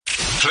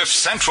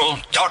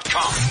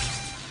CliffCentral.com.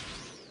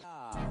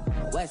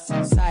 West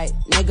side,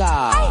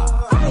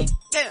 nigga.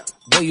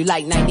 Boy, you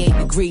like 98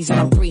 degrees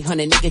and I'm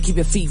 300, nigga. Keep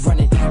your feet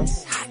running. I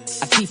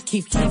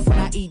keep when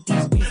I eat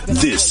these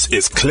beats. This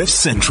is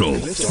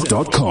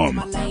CliffCentral.com.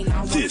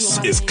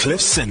 This is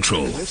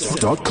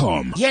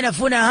CliffCentral.com.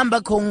 Yenafuna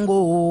hamba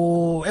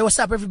Kongo. Hey, what's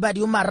up,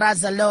 everybody?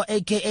 Umaraza Lo,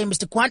 aka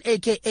Mr. Quant,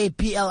 aka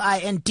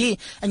PLINT,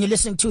 and you're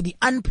listening to the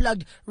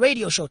Unplugged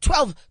Radio Show,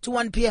 12 to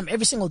 1 p.m.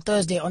 every single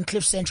Thursday on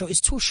Cliff Central.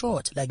 It's too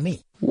short, like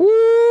me. Woo!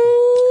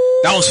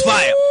 That was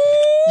fire.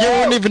 You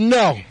don't even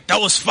know. That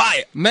was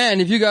fire.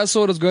 Man, if you guys saw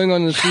what was going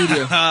on in the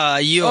studio.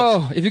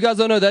 If you guys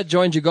don't know that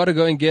joint, you gotta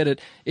go and get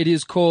it. It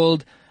is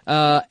called,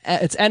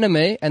 it's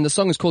anime, and the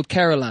song is called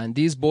Caroline.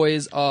 These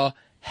boys are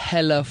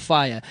hella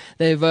fire.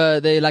 They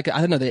like,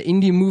 I don't know, they're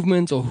indie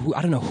movement or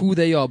I don't know who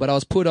they are, but I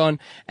was put on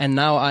and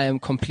now I am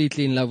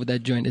completely in love with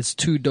that joint. It's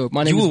too dope.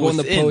 My name is Born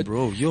the Poet.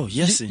 Bro. Yo,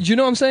 yes. You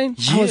know what I'm saying?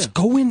 Yeah. I was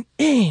going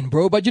in,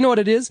 bro. But you know what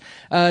it is?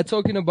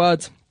 Talking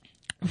about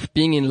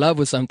being in love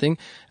with something,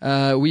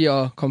 we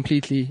are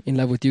completely in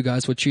love with you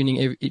guys for tuning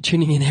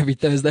in every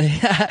Thursday.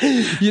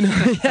 You know,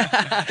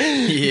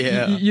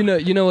 yeah.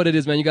 You know what it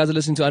is, man. You guys are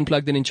listening to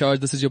Unplugged and In Charge.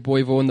 This is your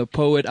boy Vaughn the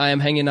Poet. I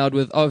am hanging out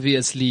with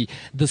obviously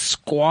the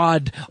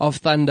squad of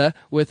Thunder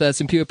with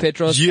Simpiwe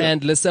Petros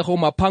and Lesego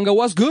Mapanga.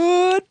 What's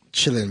good?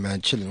 Chilling,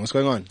 man. Chilling. What's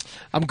going on?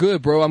 I'm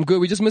good, bro. I'm good.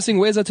 We're just missing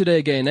Weza today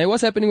again. Hey,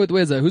 what's happening with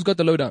Weza? Who's got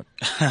the lowdown?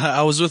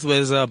 I was with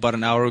Weza about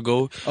an hour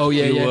ago. Oh,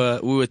 yeah,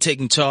 We were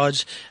taking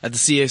charge at the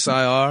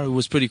CSIR. It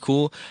was pretty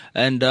cool.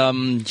 And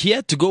he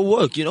had to go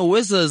work. You know,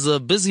 Weza is a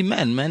busy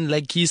man.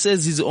 Like he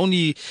says he's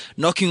only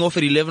knocking off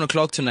at 11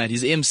 o'clock tonight.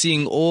 He's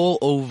emceeing all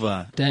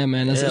over. Damn,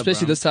 man.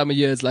 Especially this time of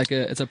year. It's like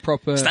it's a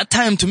proper... It's that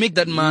time to make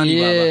that money,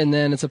 yeah, Baba. And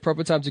then it's a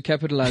proper time to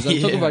capitalize. I'm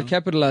talking about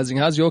capitalizing.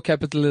 How's your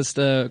capitalist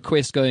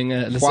quest going,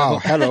 Lesego? Wow.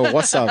 Hello.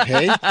 What's up,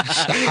 hey? First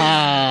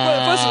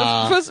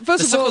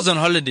of all, was on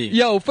holiday.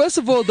 Yo, first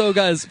of all, though,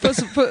 guys. Those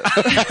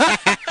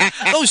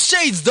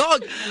shades,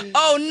 dog.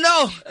 Oh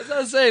no. That's what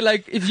I'm saying.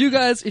 Like, if you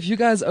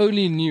guys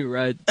only knew,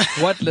 right,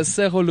 what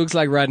Lesego looks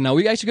like right now.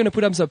 We're actually going to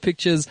put up some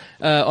pictures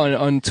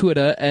on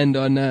Twitter and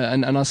on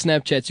our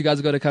Snapchat. You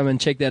guys got to come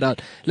and check that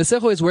out.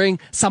 Lesego is wearing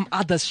some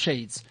other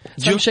shades.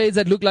 Some shades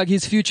that look like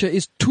his future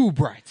is too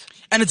bright.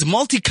 And it's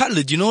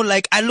multicolored, you know,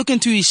 like I look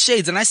into his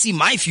shades and I see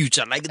my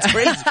future. Like it's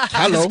crazy.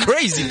 Hello. It's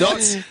crazy, dog.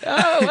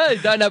 Oh,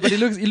 well, no, but you're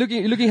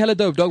looking hella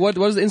dope, dog. What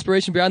is the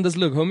inspiration behind this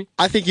look, homie?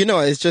 I think,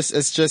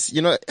 it's just,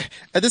 you know,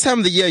 at this time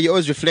of the year, you're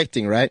always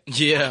reflecting, right?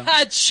 Yeah.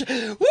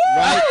 Woo!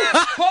 Right?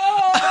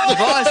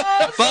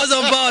 Bars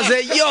on bars,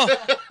 hey, yo.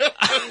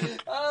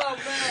 Oh,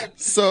 man.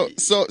 So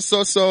it's,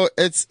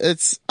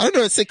 I don't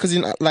know, it's cause,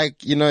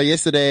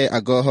 yesterday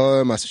I go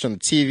home, I switch on the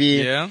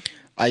TV. Yeah.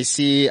 I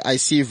see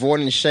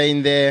Vaughn and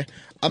Shane there.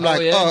 I'm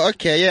like, yeah. oh,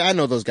 okay, yeah, I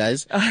know those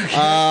guys.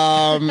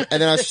 And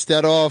then I switch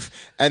that off.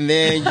 And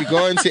then you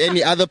go into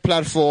any other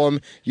platform,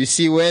 you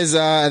see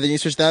Weza, and then you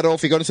switch that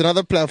off. You go into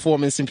another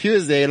platform, and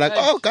Simpiwe's there. You're like,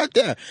 oh,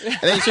 goddamn. And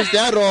then you switch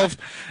that off,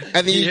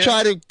 and then you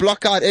try to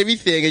block out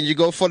everything, and you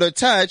go follow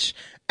Touch.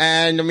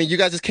 And I mean, you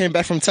guys just came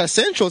back from Touch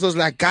Central, so it's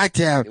like,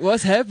 goddamn.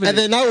 What's happening? And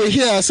then now we're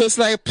here, so it's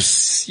like,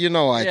 psst, you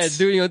know what? Yeah,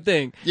 doing your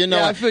thing. You know,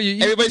 yeah, I feel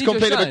you. Everybody's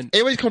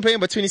complaining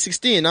about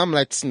 2016. I'm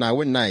like, nah,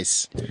 we're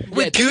nice.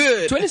 We're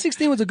good.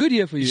 2016 was a good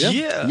year for you,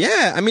 yeah?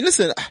 Yeah. I mean,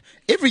 listen,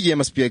 every year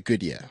must be a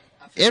good year.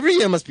 Every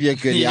year must be a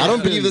good year. I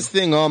don't believe this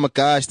thing. Oh my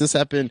gosh, this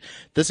happened.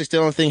 This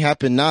external thing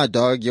happened. Nah,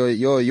 dog.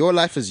 Your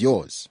life is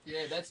yours.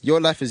 Yeah, your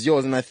life is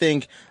yours. And I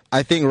think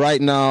right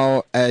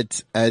now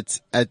at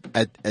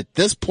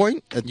this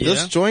point,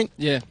 this joint,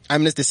 I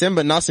mean, it's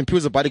December now.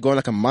 Simpiwe's about to go on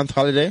like a month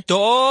holiday.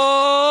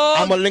 Dog.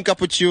 I'm gonna link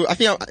up with you. I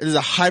think there's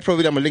a high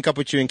probability I'm gonna link up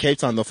with you in Cape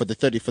Town though for the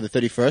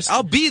 31st.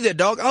 I'll be there,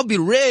 dog. I'll be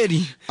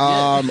ready.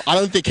 I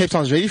don't think Cape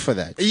Town's ready for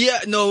that.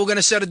 Yeah, no, we're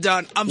gonna shut it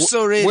down. I'm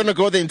so ready. We're gonna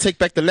go there and take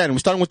back the land. We're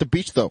starting with the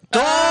beach though.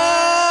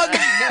 Dog!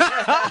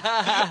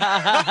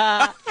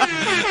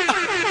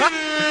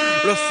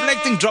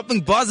 Reflecting,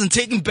 dropping bars, and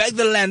taking back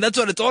the land. That's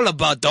what it's all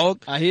about,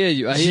 dog. I hear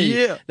you.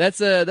 Yeah. That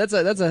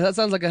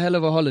sounds like a hell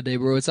of a holiday,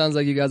 bro. It sounds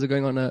like you guys are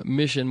going on a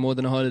mission more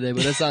than a holiday,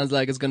 but that sounds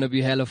like it's gonna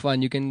be hella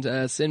fun. You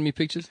can send me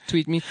pictures,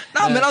 tweet me.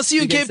 No, man, I'll see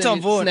you in Cape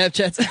Town, boy.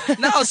 Snapchat.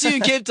 No, I'll see you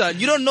in Cape Town.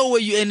 You don't know where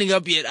you're ending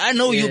up yet. I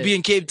know you'll be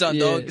in Cape Town,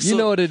 dog. You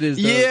know what it is,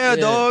 dog. Yeah,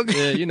 dog.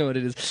 Yeah, you know what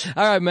it is.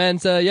 All right, man.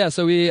 So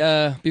we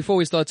before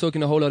we start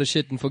talking a whole lot of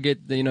shit and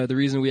forget the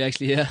reason we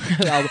actually here,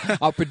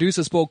 our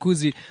producer Sport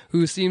Kuzi,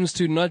 who seems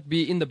to not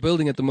be in the building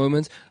at the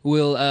moment,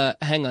 will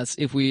hang us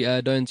if we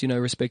don't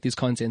respect his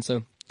content.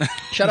 So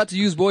shout out to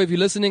you, boy, if you're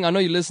listening. I know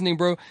you're listening,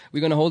 bro.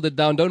 We're gonna hold it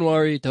down. Don't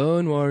worry,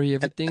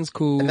 everything's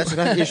cool. And that's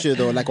another issue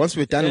though. Like once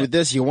we're done with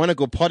this, you want to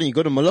go party, you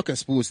go to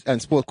Maloka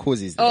and Sport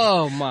Cozies.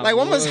 Oh my! Like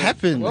what must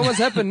happen? What must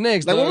happen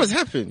next? Like what must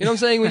happen? You know what I'm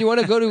saying? When you want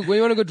to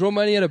go draw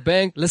money at a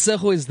bank,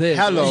 Lesego is there.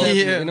 Hello.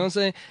 You know what I'm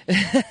saying?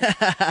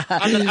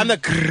 I'm the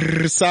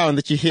grrr sound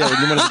that you hear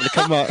when you want to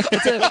come out.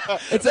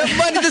 It's the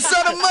money, the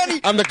sound of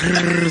money. I'm the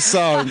grrr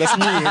sound. That's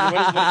me.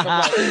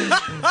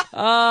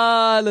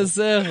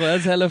 Lesego,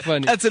 that's hella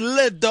funny. That's a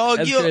lit. dog.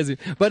 That's crazy.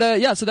 But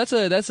yeah, so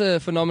that's a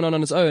phenomenon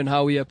on its own,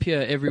 how we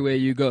appear everywhere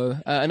you go.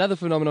 Another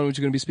phenomenon which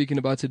we're going to be speaking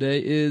about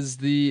today is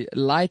the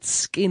light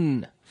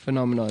skin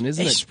phenomenon,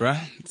 isn't it? Bruh.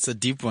 It's a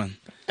deep one.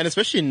 And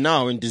especially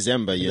now in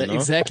December, you know.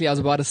 Exactly, I was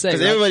about to say.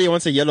 Because everybody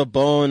wants a yellow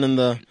bone on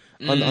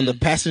the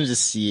passenger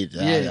seat.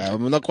 Yeah.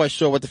 I'm not quite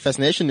sure what the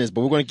fascination is,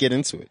 but we're going to get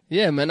into it.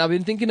 Yeah, man. I've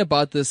been thinking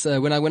about this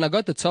when I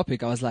got the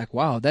topic. I was like,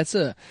 wow, that's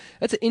an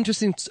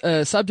interesting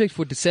subject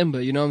for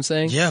December. You know what I'm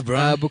saying? Yeah,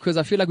 bro. Because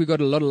I feel like we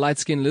got a lot of light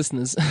skinned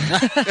listeners.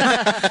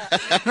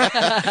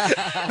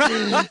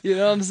 You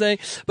know what I'm saying?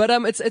 But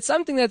it's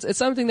something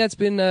that's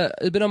been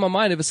on my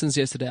mind ever since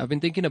yesterday. I've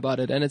been thinking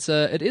about it, and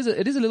it is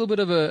a little bit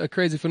of a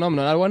crazy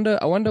phenomenon. I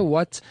wonder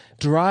what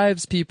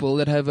drives people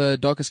that have a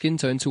darker skin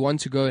tone to want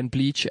to go and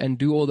bleach and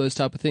do all those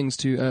type of things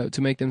to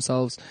make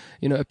themselves,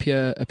 you know,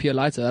 appear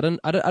lighter.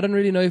 I don't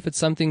really know if it's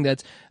something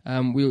that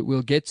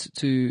we'll get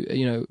to,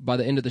 you know, by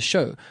the end of the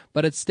show,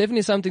 but it's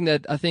definitely something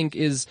that I think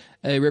is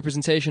a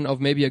representation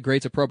of maybe a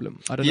greater problem.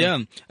 I don't know. Yeah,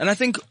 and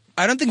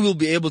I don't think we'll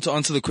be able to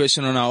answer the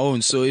question on our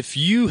own. So if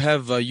you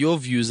have your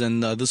views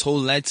and this whole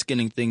light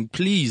skinning thing,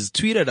 please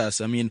tweet at us.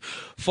 I mean,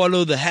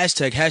 follow the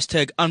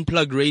hashtag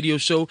Unplugged Radio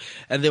Show,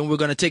 and then we're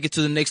going to take it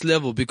to the next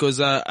level,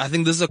 because I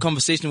think this is a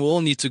conversation we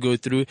all need to go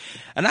through.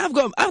 And I've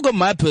got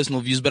my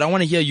personal views, but I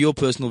want to hear your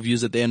personal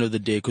views at the end of the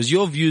day, because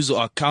your views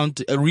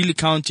really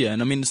count here.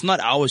 And I mean, it's not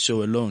our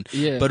show alone,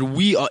 but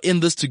we are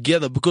in this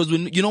together, because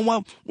you know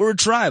what? We're a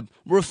tribe,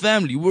 we're a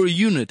family, we're a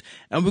unit,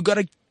 and we've got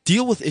to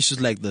deal with issues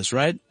like this,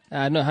 right?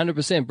 No,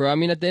 100%, bro. I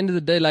mean, at the end of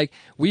the day, like,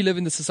 we live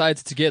in the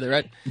society together,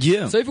 right?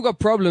 Yeah. So if we've got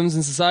problems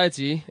in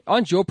society,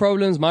 aren't your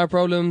problems my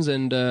problems,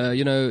 and,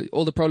 you know,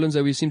 all the problems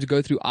that we seem to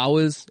go through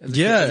ours?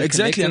 Yeah,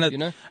 exactly. You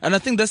know? And I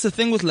think that's the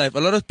thing with life.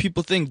 A lot of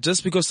people think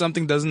just because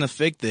something doesn't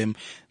affect them,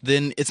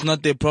 then it's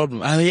not their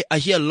problem. I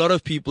hear a lot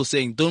of people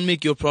saying, don't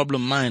make your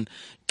problem mine.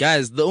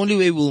 Guys, the only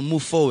way we'll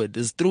move forward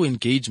is through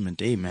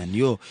engagement,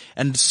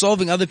 and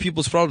solving other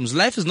people's problems.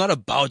 Life is not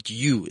about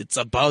you. It's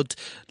about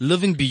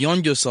living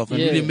beyond yourself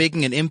and really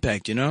making an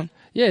impact, you know?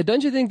 Yeah,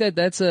 don't you think that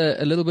that's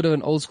a little bit of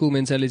an old school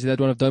mentality, that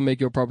one of don't make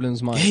your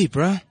problems mine? Hey,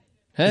 bruh.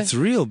 Huh? It's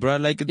real, bruh.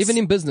 Like, even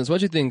in business, what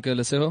do you think,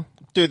 Lesego?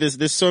 Dude,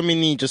 there's so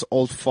many just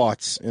old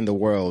farts in the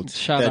world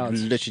Shout that out.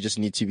 literally just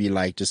need to be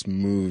like just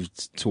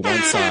moved to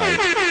one side.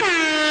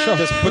 Sure.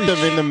 Just put them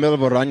in the middle of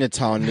Oranje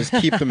town. Just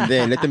keep them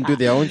there. Let them do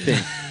their own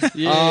thing.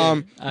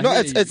 Yeah,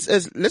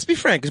 it's let's be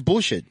frank. It's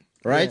bullshit,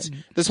 right? Yeah.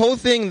 This whole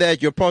thing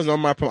that your problem's not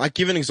my problem. I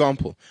give an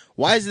example.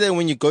 Why is it that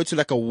when you go to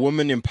like a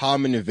woman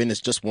empowerment event,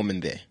 it's just women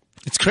there?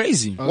 it's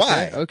crazy.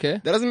 Why?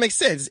 Okay. That doesn't make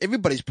sense. It's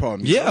everybody's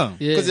problem. Yeah.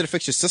 Because it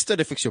affects your sister, it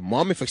affects your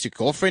mom, it affects your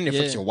girlfriend, it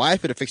affects Yeah. your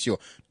wife, it affects your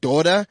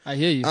daughter. I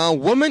hear you.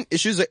 Woman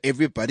issues are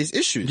everybody's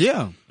issues.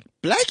 Yeah.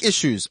 Black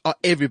issues are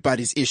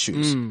everybody's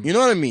issues. You know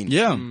what I mean?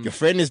 Yeah. Your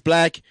friend is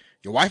black.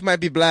 Your wife might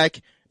be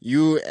black.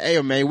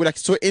 Hey man, we're like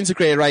so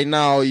integrated right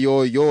now.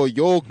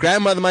 Your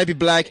grandmother might be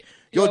black.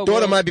 Your Yo,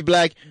 daughter bro. might be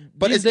black.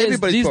 But These it's days,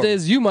 everybody's problem.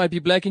 you might be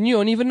black and you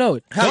don't even know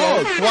it.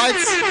 Hello, what?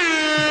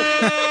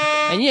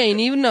 And you ain't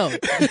even know.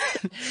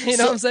 You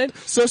know what I'm saying?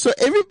 So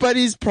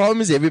everybody's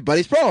problem is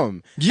everybody's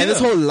problem. Yeah. And this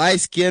whole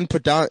light skin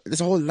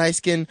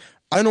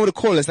I don't know what to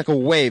call it. It's like a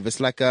wave. It's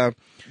like a,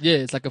 Yeah,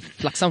 it's like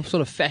some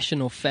sort of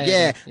fashion or fad.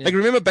 yeah. Like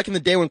remember back in the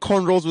day when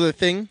cornrows was a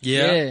thing?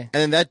 Yeah. And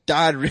then that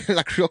died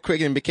real quick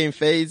and became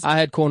fades. I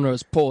had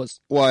cornrows. Pause.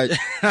 What?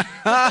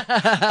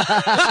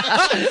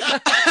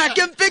 I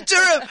can picture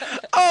him.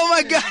 Oh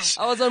my gosh.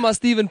 I was on my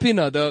Steven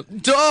Pina, dog.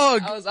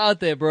 Dog. I was out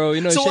there, bro.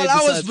 You know, So while shades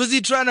I was aside.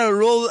 busy trying to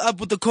roll up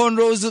with the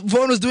cornrows,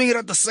 Vaughn was doing it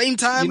at the same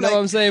time. You know what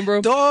I'm saying,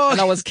 bro? Dog. And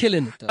I was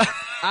killing it, dog.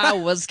 I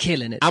was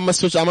killing it. I'm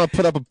gonna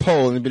put up a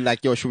poll and be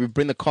like, yo, should we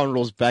bring the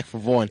cornrows back for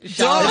Vaughn?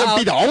 Shout Let him out.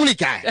 be the only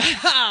guy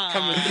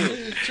coming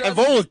through. And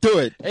Vaughn will do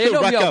it. Hey, He'll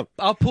no, rack me, up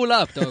I'll pull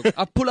up, dog.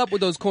 I'll pull up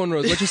with those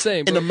cornrows. What you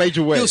saying, bro? in a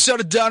major way. He'll shut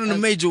it down in a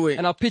major way.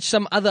 And I'll pitch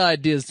some other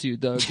ideas to you,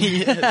 dog.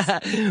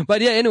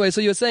 But yeah, anyway, so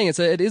you were saying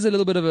it is a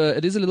little bit of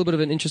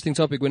an interesting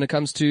topic when it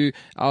comes to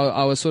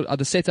our sort of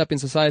the setup in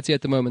society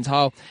at the moment.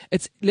 How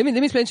it's let me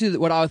explain to you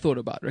what I thought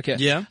about. Okay.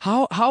 Yeah.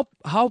 How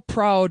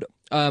proud.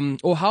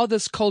 Or how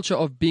this culture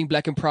of being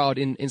black and proud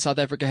in South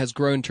Africa has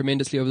grown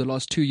tremendously over the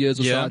last 2 years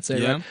or so, Yeah, I'd say,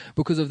 yeah. right?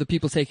 Because of the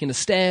people taking a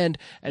stand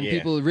and Yeah,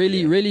 people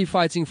really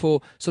fighting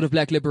for sort of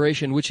black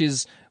liberation, which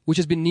has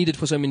been needed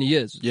for so many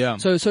years. Yeah.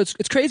 So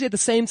it's crazy at the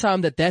same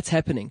time that's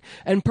happening.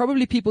 And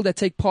probably people that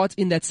take part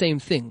in that same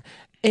thing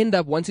end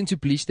up wanting to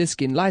bleach their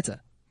skin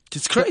lighter.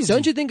 It's crazy.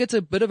 Don't you think it's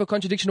a bit of a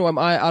contradiction, or am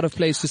I out of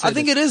place to say I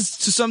think this? it is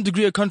to some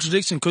degree a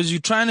contradiction, because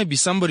you're trying to be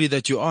somebody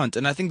that you aren't.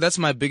 And I think that's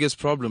my biggest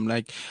problem.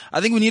 Like,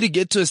 I think we need to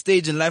get to a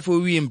stage in life where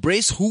we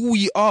embrace who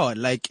we are.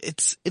 Like,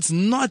 it's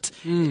not,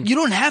 you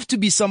don't have to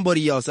be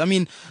somebody else. I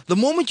mean, the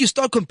moment you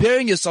start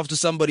comparing yourself to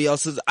somebody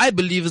else's, I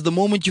believe is the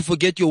moment you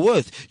forget your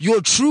worth, your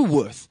true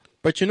worth.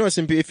 But you know,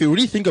 Simpy, if you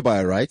really think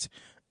about it, right?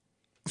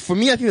 For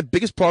me, I think the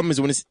biggest problem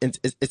is when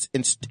it's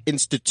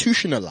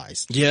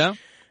institutionalized. Yeah.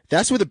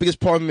 That's where the biggest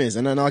problem is.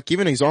 And I'll give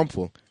you an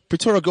example.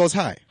 Pretoria Girls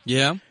High.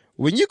 Yeah.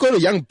 When you go to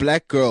young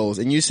black girls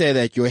and you say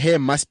that your hair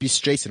must be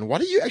straightened,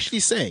 what are you actually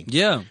saying?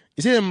 Yeah.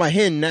 You see, my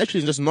hair naturally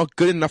is just not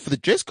good enough for the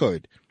dress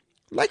code.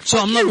 Like, So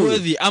fuck I'm not you.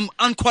 worthy. I'm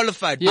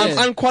unqualified. Yeah.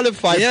 I'm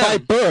unqualified Yeah. by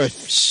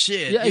birth.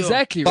 Shit. Yeah, yo.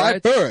 exactly, By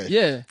right? birth.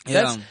 Yeah,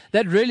 Yeah.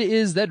 that really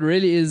is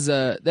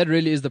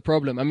the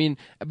problem. I mean,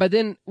 but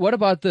then what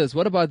about this?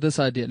 What about this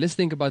idea? Let's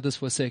think about this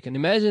for a second.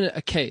 Imagine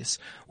a case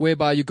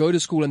whereby you go to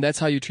school and that's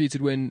how you're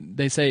treated when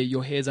they say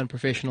your hair's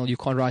unprofessional, you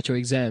can't write your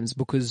exams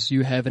because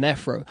you have an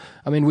afro.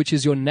 I mean, which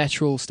is your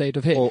natural state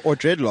of hair. Or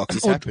dreadlocks.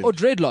 It's happened. Or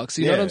dreadlocks,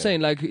 you know what Yeah. I'm saying?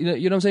 Like, you know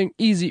what I'm saying?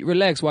 Easy,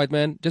 relax, white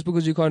man. Just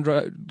because you can't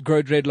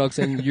grow dreadlocks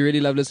and you really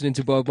love listening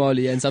to Bob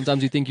Marley and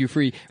sometimes you think you're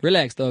free,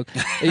 relax, dog.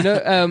 You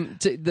know,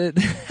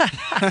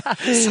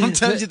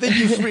 Sometimes you think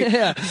you're free.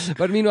 yeah,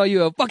 but meanwhile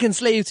you're a fucking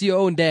slave to your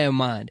own damn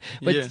mind.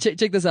 But Yeah.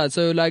 check this out.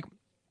 So like,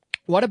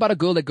 what about a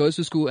girl that goes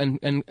to school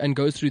and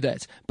goes through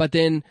that, but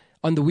then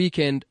on the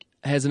weekend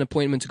has an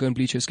appointment to go and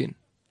bleach her skin?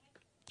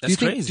 That's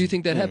do you crazy.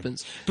 think that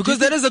happens? Because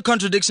that is a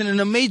contradiction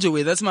in a major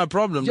way. That's my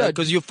problem. Yeah.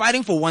 Because you're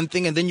fighting for one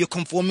thing and then you're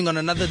conforming on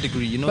another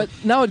degree, you know? But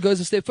now it goes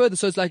a step further.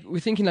 So it's like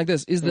we're thinking like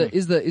this: is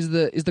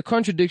the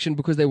contradiction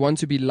because they want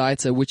to be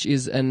lighter, which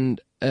is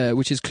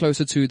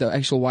closer to the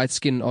actual white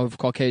skin of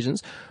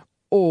Caucasians,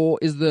 or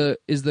is the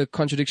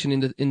contradiction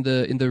in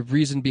the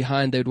reason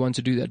behind they would want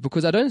to do that?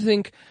 Because I don't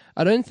think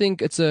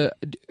it's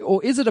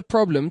or is it a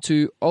problem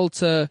to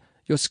alter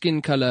your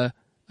skin color?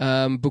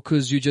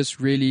 Because you just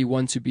really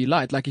want to be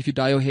light. Like if you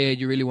dye your hair,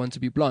 you really want to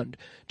be blonde.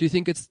 Do you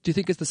think it's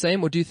the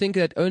same, or do you think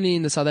that only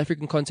in the South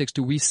African context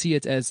do we see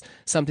it as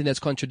something that's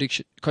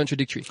contradictory?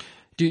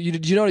 Do you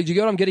get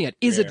what I'm getting at?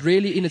 Is it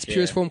really in its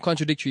purest form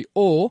contradictory,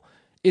 or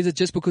is it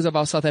just because of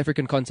our South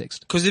African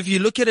context? Because if you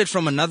look at it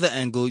from another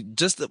angle,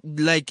 just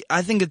like,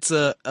 I think it's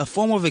a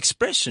form of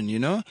expression, you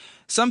know?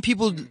 Some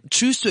people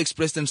choose to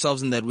express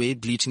themselves in that way,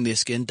 bleaching their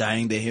skin,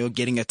 dyeing their hair,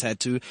 getting a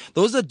tattoo.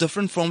 Those are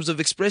different forms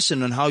of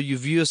expression on how you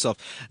view yourself.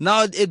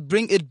 Now, it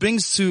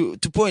brings to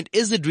point,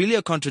 is it really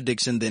a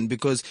contradiction then?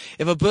 Because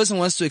if a person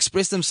wants to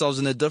express themselves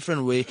in a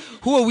different way,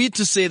 who are we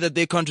to say that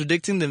they're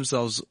contradicting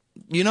themselves?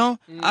 You know,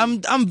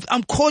 I'm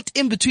caught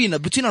in between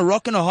a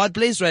rock and a hard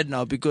place right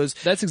now, because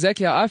That's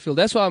exactly how I feel.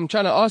 That's why I'm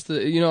trying to ask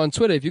on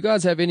Twitter, if you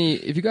guys have any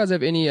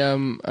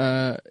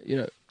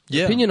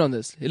opinion on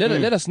this, let us know.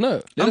 Let us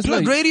know.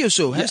 Unplugged Radio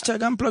Show.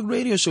 Hashtag Unplugged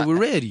Radio Show. We're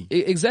ready.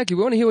 Exactly.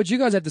 We want to hear what you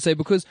guys have to say,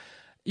 because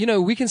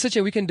we can sit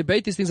here, we can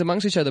debate these things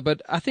amongst each other,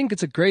 but I think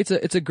it's a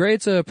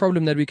greater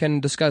problem that we can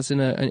discuss with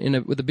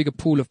a bigger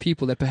pool of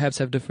people that perhaps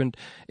have different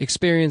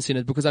experience in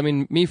it. Because I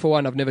mean, me for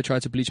one, I've never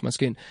tried to bleach my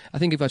skin. I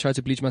think if I tried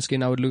to bleach my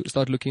skin, I would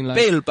start looking like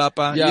Pale,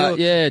 Papa.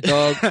 yeah,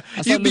 dog.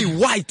 You'd be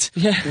white.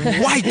 Yeah.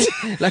 White.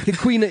 like the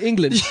Queen of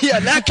England. Yeah,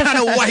 that kind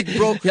of white,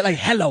 bro. You're like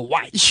hella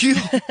white. You-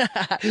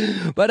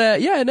 But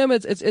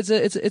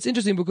it's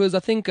interesting, because I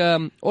think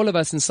all of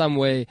us in some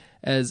way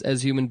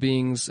as human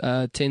beings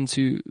tend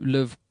to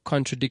live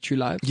contradictory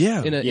lives.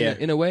 Yeah.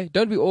 In a way.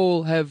 Don't we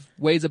all have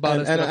ways about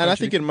us? And that are I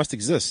think it must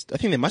exist. I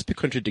think there must be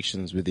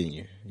contradictions within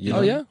you. You know?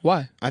 Oh yeah?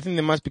 Why? I think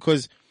there must,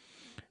 because,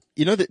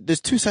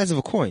 there's two sides of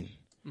a coin.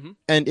 Mm-hmm.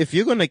 And if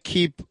you're going to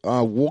keep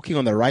walking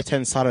on the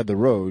right-hand side of the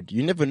road,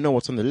 you never know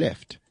what's on the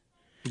left.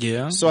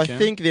 Yeah. So I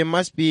think there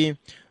must be,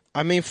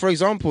 I mean, for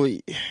example,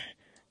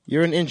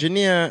 you're an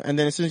engineer, and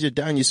then as soon as you're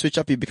done, you switch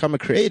up, you become a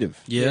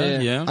creative.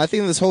 Yeah. I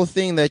think this whole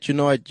thing that,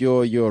 at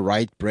your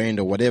right brain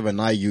or whatever,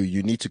 now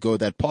you need to go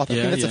that path. I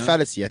Yeah, think that's a yeah.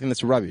 fallacy. I think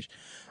that's rubbish.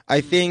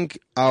 I think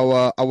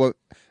the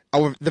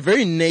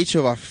very nature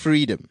of our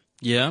freedom,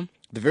 Yeah.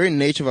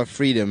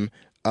 the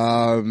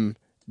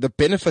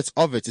benefits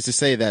of it is to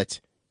say that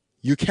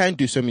you can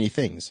do so many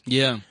things.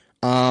 Yeah.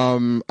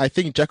 I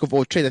think jack of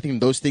all trades, I think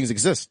those things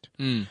exist.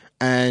 And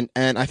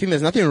I think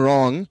there's nothing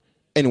wrong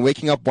in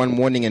waking up one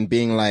morning and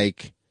being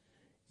like,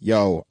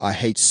 yo, I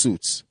hate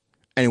suits.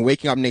 And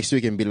waking up next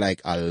week and be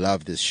like, I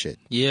love this shit.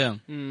 Yeah.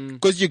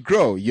 Because you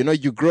grow, you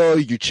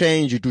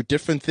change, you do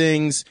different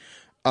things.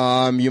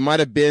 You might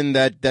have been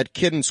that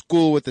kid in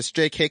school with a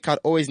straight haircut,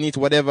 always needs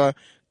whatever.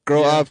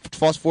 Grow up,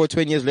 fast forward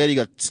 20 years later, you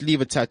got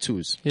sleeve of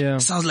tattoos. Yeah.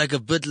 Sounds like a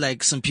bit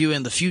like some Pure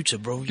in the future,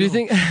 bro. Do you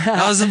think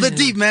That was a bit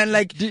deep, man?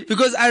 Like,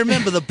 because I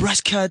remember the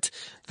brush cut,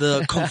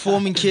 the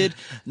conforming kid,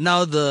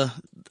 now the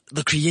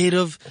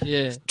creative,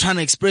 Yeah. trying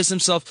to express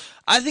himself.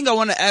 I think I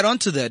want to add on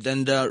to that,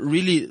 and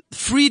really,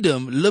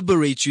 freedom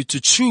liberates you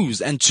to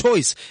choose, and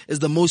choice is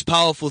the most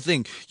powerful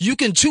thing. You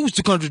can choose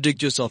to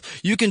contradict yourself.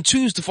 You can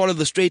choose to follow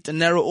the straight and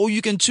narrow, or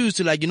you can choose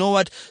to, like, you know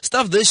what,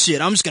 stuff this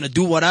shit. I'm just gonna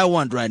do what I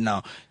want right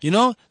now.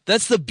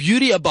 That's the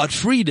beauty about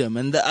freedom,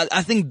 and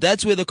I think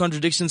that's where the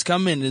contradictions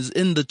come in, is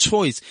in the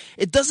choice.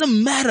 It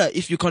doesn't matter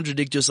if you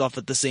contradict yourself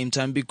at the same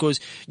time, because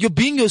you're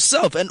being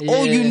yourself, and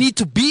all you Yeah. need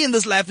to be in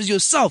this life is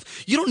yourself.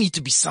 You don't need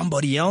to be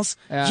somebody else.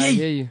 I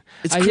hear you.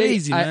 It's I hear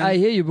crazy, you. man. I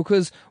hear you,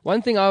 because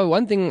one thing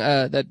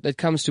that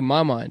comes to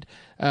my mind,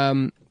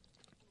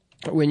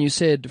 when you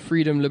said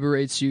freedom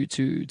liberates you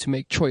to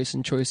make choice,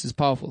 and choice is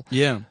powerful.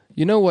 Yeah.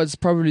 You know what's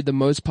probably the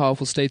most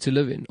powerful state to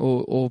live in,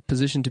 or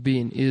position to be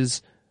in,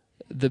 is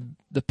the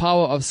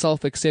power of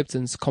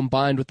self-acceptance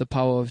combined with the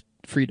power of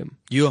freedom.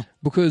 Yeah.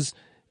 Because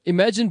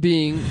imagine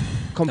being.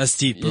 That's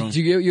deep, bro.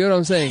 You know what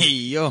I'm saying? Hey,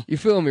 yo. You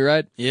feel me,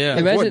 right? Yeah.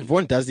 Imagine.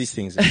 Vaughn does these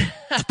things.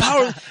 The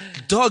power,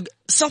 dog,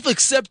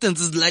 self-acceptance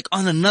is like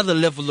on another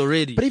level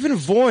already. But even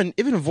Vaughn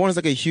is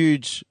like a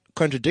huge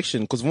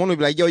contradiction, because Vaughn will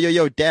be like,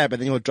 yo, dab,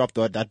 and then he'll drop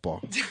that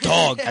bar.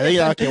 Dog. And then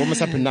you're like, okay, what must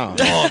happen now?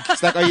 Dog.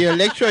 It's like, are you a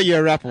lecturer or are you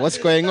a rapper? What's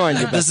going on?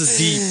 This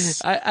is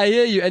deep. I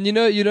hear you, and you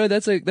know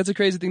that's a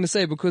crazy thing to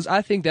say, because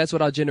I think that's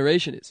what our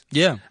generation is.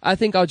 Yeah. I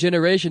think our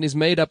generation is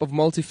made up of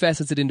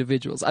multifaceted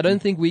individuals. I don't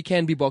think we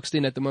can be boxed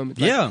in at the moment.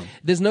 Like, Yeah.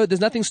 There's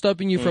nothing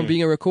stopping you from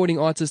being a recording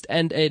artist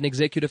and an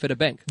executive at a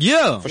bank.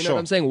 Yeah. For You know sure. what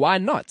I'm saying? Why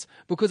not?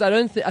 Because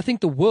I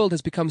think the world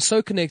has become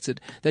so connected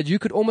that you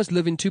could almost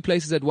live in two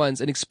places at once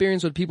and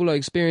experience what people are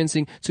experiencing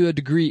to a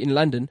degree in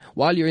London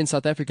while you're in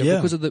South Africa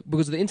Yeah. because of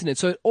the internet.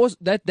 So it also,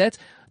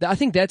 I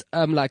think that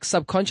like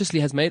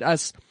subconsciously has made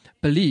us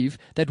believe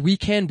that we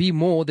can be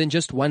more than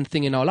just one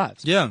thing in our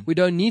lives. Yeah. We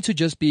don't need to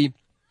just be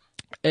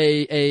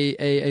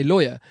a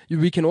lawyer.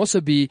 We can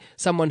also be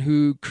someone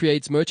who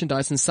creates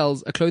merchandise and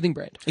sells a clothing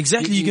brand.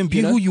 Exactly. You can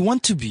be know? who you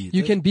want to be.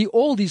 You can be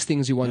all these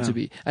things you want to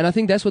be, and I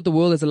think that's what the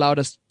world has allowed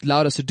us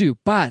to do.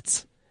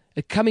 But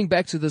coming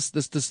back to this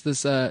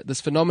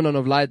phenomenon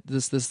of light,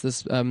 this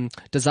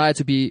desire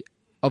to be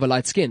of a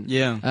light skin,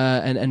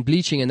 and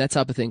bleaching and that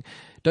type of thing.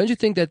 Don't you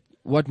think that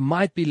what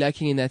might be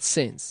lacking in that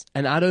sense?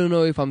 And I don't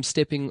know if I'm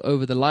stepping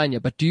over the line here,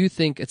 but do you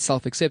think it's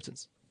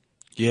self-acceptance?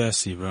 Yeah,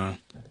 see, bro.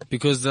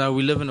 Because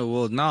we live in a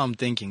world, now I'm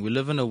thinking, we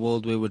live in a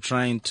world where we're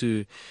trying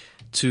to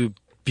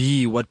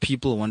be what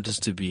people want us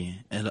to be.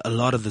 And a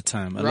lot of the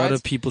time, a lot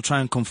of people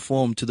try and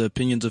conform to the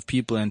opinions of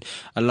people and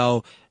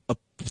allow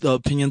the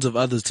opinions of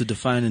others to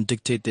define and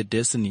dictate their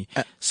destiny.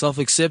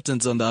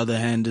 Self-acceptance, on the other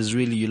hand, is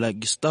really, you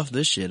like, stuff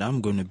this shit.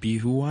 I'm going to be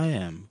who I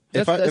am.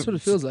 That's what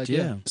it feels like.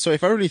 Yeah. So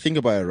if I really think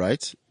about it,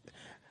 right,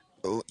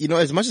 you know,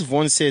 as much as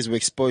Vaughn says we're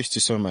exposed to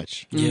so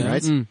much,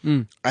 right?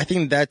 I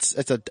think it's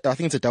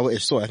a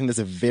double-edged sword. I think there's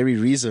a very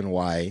reason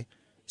why.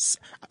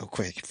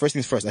 Okay, first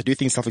things first, I do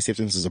think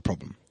self-acceptance is a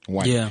problem.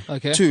 One. Yeah.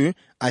 Okay. Two,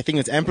 I think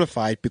it's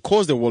amplified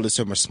because the world is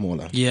so much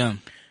smaller. Yeah.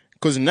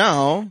 Because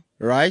now,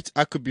 right,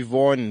 I could be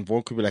Vaughn, and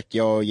Vaughn could be like,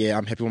 yo, yeah,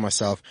 I'm happy with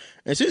myself.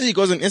 And as soon as he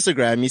goes on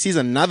Instagram, he sees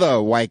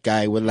another white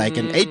guy with like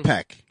an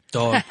 8-pack.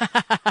 Dog.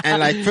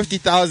 And like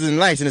 50,000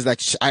 likes, and it's like,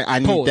 I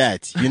need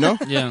that, you know?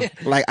 Yeah.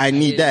 Like, I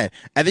need that.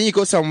 And then you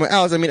go somewhere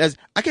else. I mean,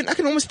 I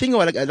can almost think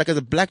about like as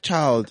a black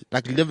child,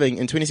 like living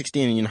in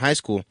 2016 in high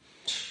school,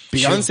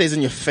 Beyonce's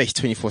in your face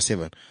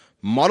 24/7.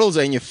 Models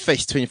are in your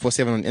face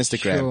 24/7 on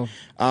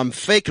Instagram.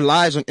 Fake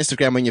lives on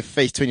Instagram are in your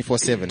face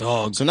 24/7.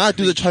 Dog. So now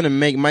dudes are trying to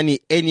make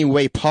money any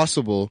way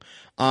possible.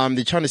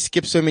 They're trying to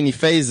skip so many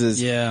phases.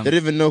 Yeah. They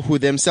don't even know who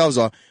themselves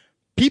are.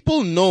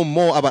 People know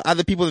more about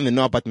other people than they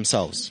know about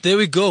themselves. There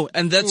we go.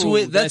 And that's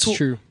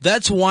true.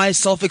 That's why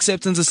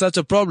self-acceptance is such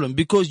a problem,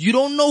 because you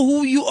don't know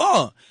who you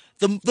are.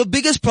 The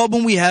biggest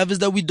problem we have is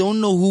that we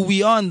don't know who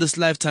we are in this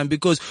lifetime,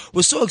 because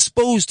we're so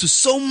exposed to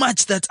so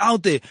much that's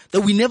out there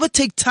that we never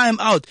take time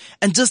out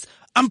and just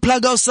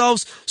unplug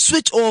ourselves,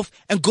 switch off,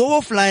 and go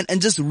offline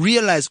and just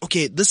realize,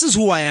 okay, this is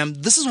who I am,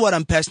 this is what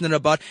I'm passionate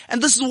about,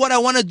 and this is what I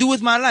want to do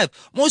with my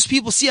life. Most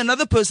people see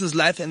another person's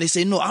life and they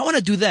say, no, I want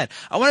to do that.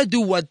 I want to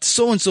do what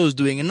so-and-so is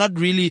doing, and not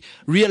really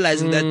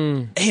realizing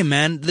that, hey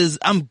man,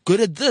 I'm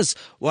good at this.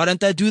 Why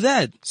don't I do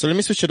that? So let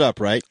me switch it up,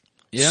 right?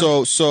 Yeah.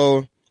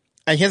 So,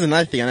 and here's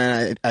another thing,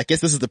 and I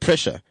guess this is the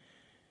pressure.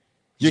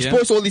 You're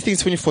exposed to all these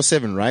things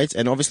 24/7, right?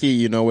 And obviously,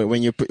 you know,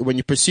 when you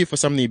pursue for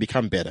something, you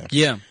become better.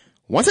 Yeah.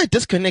 Once I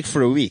disconnect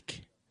for a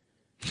week,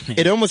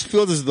 it almost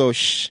feels as though,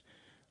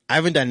 I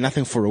haven't done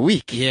nothing for a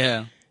week.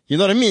 Yeah. You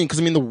know what I mean? Because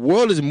I mean, the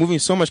world is moving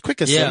so much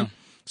quicker. Yeah. Son.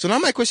 So now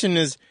my question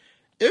is,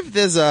 if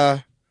there's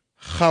a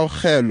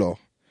Gaugelo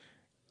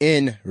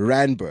in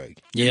Randburg,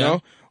 you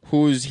know,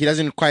 he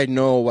doesn't quite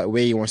know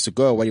where he wants to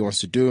go, what he wants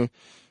to do.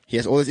 He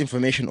has all this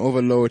information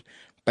overload,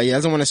 but he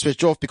doesn't want to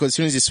switch off, because as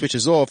soon as he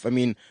switches off, I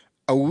mean,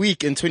 a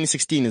week in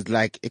 2016 is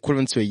like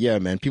equivalent to a year,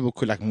 man. People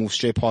could like move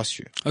straight past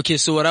you. Okay,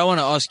 so what I want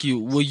to ask you,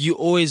 were you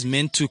always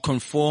meant to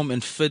conform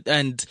and fit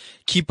and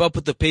keep up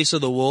with the pace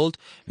of the world?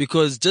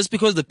 Because just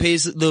because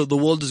the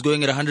world is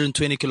going at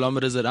 120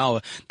 kilometers an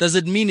hour, does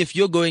it mean if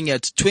you're going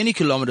at 20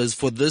 kilometers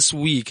for this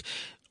week,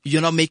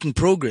 you're not making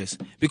progress?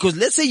 Because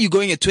let's say you're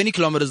going at 20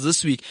 kilometers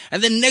this week,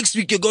 and then next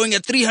week you're going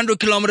at 300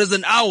 kilometers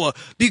an hour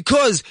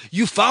because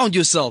you found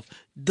yourself.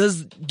 Do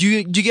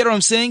you get what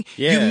I'm saying?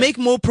 Yeah. You make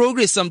more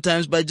progress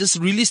sometimes by just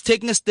really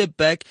taking a step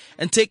back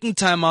and taking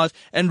time out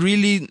and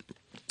really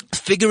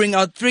figuring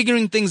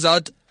things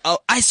out,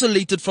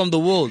 isolated from the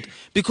world.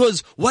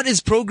 Because what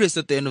is progress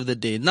at the end of the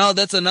day? Now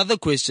that's another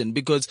question,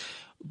 because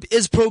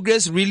is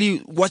progress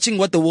really watching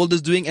what the world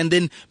is doing and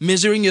then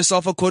measuring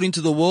yourself according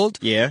to the world?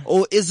 Yeah.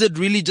 Or is it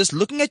really just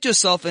looking at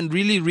yourself and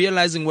really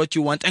realizing what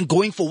you want and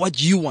going for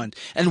what you want?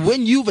 And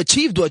when you've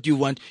achieved what you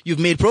want, you've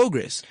made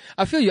progress.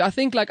 I feel you. I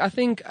think,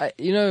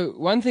 you know,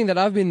 one thing that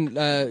I've been,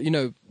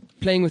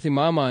 playing with in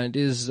my mind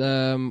is,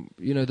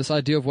 this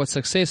idea of what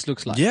success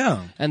looks like.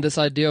 Yeah. And this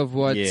idea of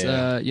what,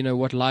 Yeah.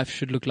 what life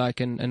should look like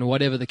and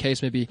whatever the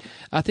case may be.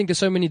 I think there's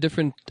so many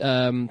different,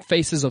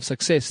 faces of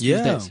success these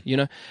Yeah. days,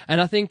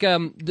 and I think,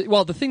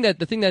 the thing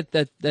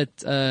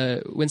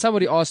that when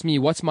somebody asked me,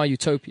 what's my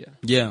utopia?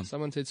 Yeah.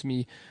 Someone said to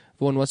me,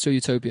 Vaughan, what's your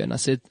utopia? And I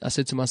said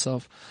to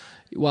myself,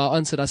 I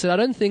answered, I said, I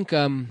don't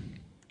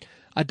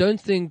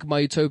think my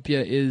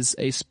utopia is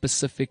a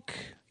specific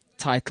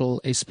title,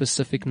 a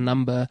specific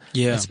number,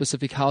 Yeah. a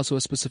specific house or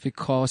a specific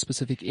car, a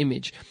specific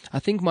image. I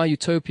think my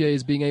utopia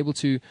is being able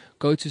to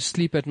go to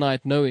sleep at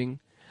night knowing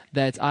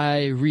that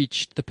I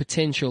reached the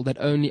potential that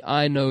only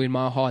I know in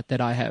my heart that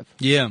I have.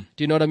 Yeah.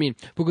 Do you know what I mean?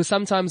 Because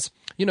sometimes,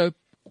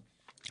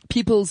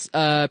 people's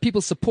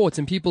support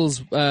and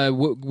people's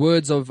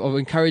words of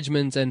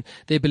encouragement and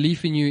their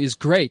belief in you is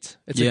great.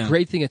 It's Yeah. a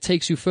great thing. It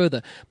takes you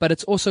further. But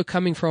it's also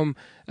coming from,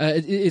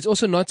 it's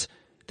also not,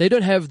 they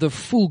don't have the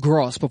full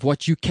grasp of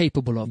what you're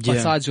capable of Yeah.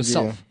 besides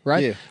yourself, Yeah.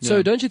 right? Yeah. So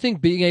Yeah. don't you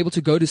think being able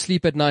to go to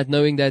sleep at night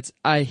knowing that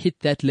I hit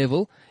that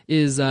level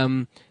is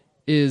a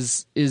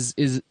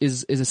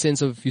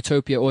sense of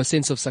utopia or a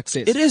sense of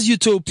success? It is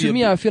utopia. To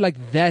me, I feel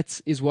like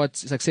that is what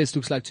success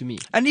looks like to me.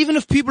 And even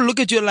if people look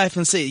at your life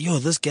and say, yo,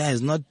 this guy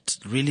is not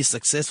really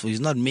successful, he's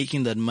not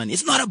making that money.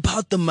 It's not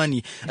about the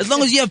money. As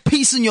long as you have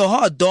peace in your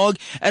heart, dog,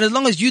 and as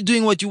long as you're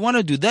doing what you want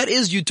to do, that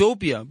is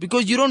utopia.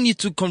 Because you don't need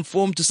to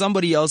conform to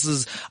somebody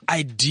else's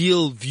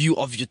ideal view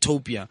of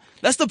utopia.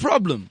 That's the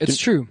problem. It's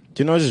true.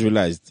 Do you know, I just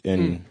realized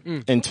in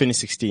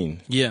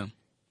 2016, Yeah.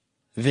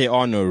 there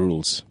are no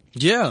rules.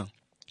 Yeah.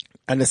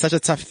 And it's such a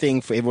tough thing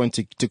for everyone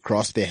to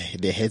grasp their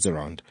heads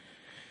around.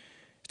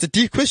 It's a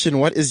deep question.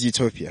 What is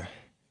utopia?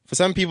 For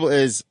some people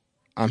is,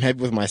 I'm happy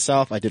with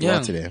myself. I did Yeah.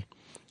 well today.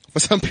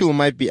 For some people it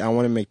might be, I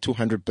want to make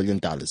 $200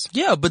 billion.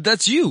 Yeah, but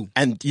that's you.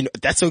 And,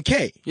 that's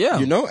okay. Yeah.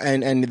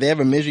 And they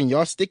have a measuring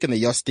yardstick, and the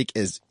yardstick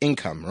is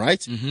income, right?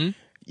 Mm-hmm.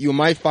 You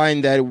might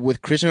find that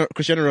with Cristiano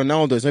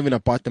Ronaldo, it's not even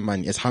about the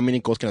money. It's how many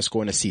goals can I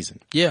score in a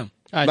season. Yeah.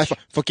 Like,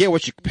 forget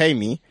what you pay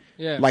me.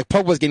 Yeah. Like,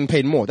 Pogba's getting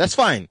paid more. That's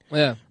fine.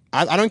 Yeah.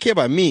 I don't care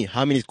about me.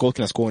 How many goals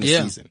can I score in a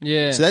Yeah. season?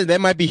 Yeah. So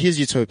that might be his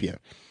utopia.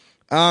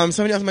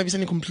 Somebody else might be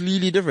something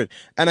completely different.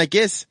 And I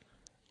guess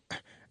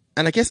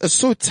it's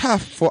so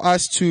tough for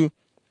us to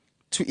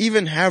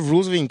even have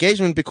rules of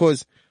engagement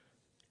because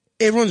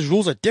everyone's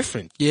rules are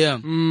different. Yeah.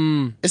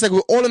 It's like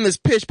we're all on this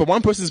pitch, but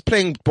one person's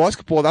playing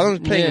basketball, the other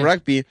one's playing Yeah.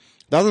 rugby,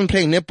 the other one's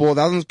playing netball,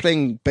 the other one's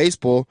playing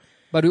baseball,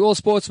 But we're all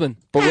sportsmen.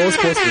 but we're all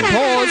sportsmen.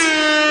 Pause.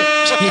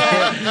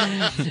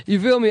 You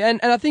feel me? And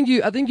I think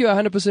you're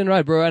 100%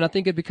 right, bro. And I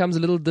think it becomes a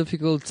little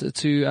difficult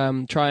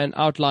to try and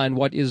outline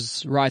what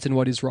is right and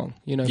what is wrong.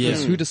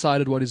 Because who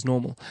decided what is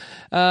normal?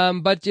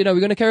 But we're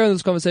going to carry on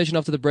this conversation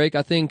after the break.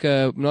 I think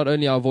not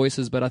only our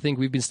voices, but I think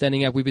we've been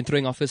standing up, we've been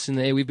throwing our fists in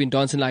the air, we've been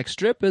dancing like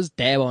strippers.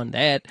 Damn on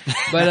that.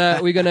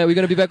 But we're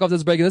gonna be back after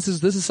this break. And this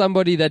is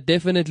somebody that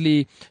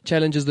definitely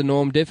challenges the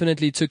norm.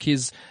 Definitely took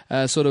his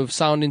sort of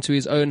sound into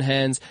his own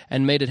hands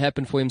and made it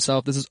happen for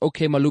himself. This is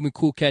OK Malumi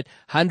Cool Cat,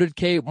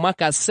 100K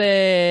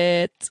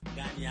Makaset.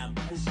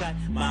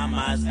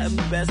 Mama's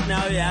best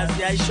now, yes,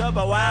 yeah, sure,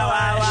 but why,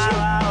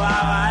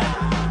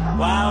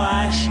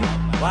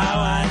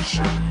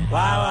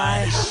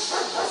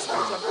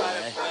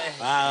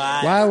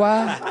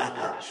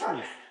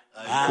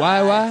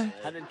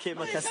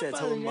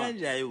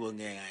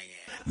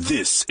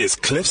 This is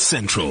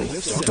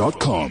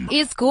CliffCentral.com.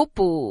 It's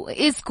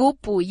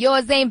Gupu.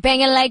 Yours ain't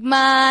banging like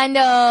mine,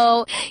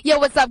 no. Yo,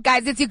 what's up,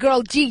 guys? It's your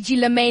girl, Gigi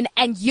Lemaine,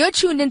 and you're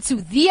tuned into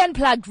The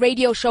Unplugged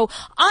Radio Show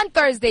on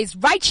Thursdays,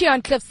 right here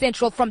on Cliff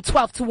Central from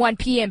 12 to 1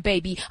 p.m.,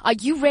 baby. Are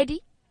you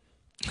ready?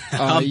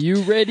 Are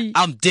you ready?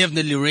 I'm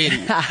definitely ready.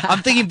 I'm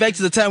thinking back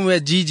to the time we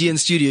had Gigi in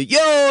studio.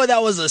 Yo,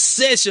 that was a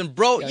session,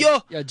 bro. Yo.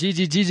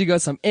 Gigi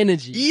got some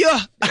energy. Yeah.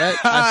 Right?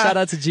 Shout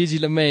out to Gigi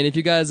Lemaine. If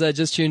you guys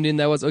just tuned in,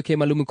 that was OK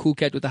Maluma Cool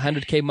Cat with the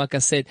 100K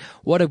Makaset.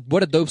 What a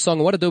dope song.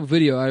 What a dope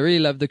video. I really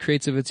love the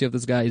creativity of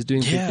this guy. He's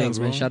doing big things,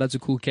 man. Shout out to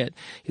Cool Cat.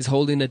 He's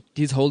holding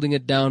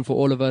it down for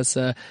all of us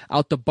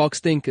out the box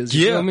thinkers.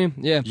 You feel me?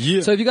 Yeah.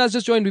 So if you guys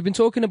just joined, we've been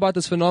talking about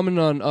this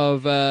phenomenon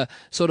of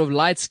sort of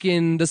light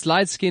skin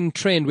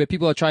trend where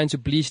people are trying to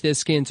bleach their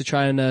skin to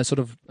try and sort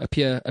of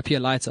appear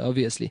lighter,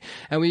 obviously.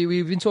 And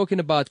we've been talking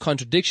about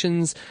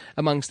contradictions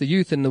amongst the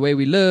youth and the way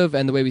we live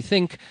and the way we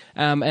think.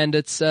 And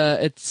it's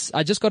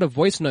I just got a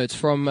voice note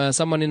from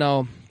someone in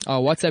our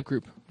WhatsApp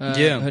group.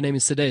 Her name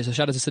is Sade. So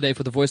shout out to Sade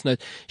for the voice note.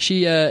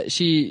 She's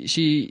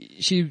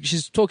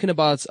talking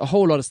about a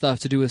whole lot of stuff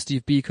to do with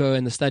Steve Biko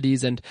and the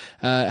studies and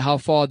how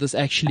far this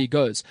actually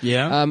goes.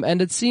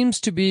 And it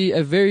seems to be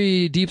a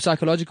very deep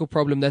psychological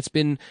problem that's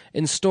been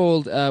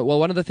installed.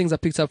 One of the things I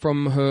picked up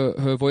from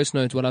her voice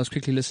note while I was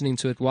quickly listening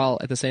to it while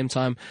at the same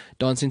time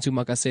dancing to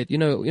Makaset. You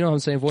know what I'm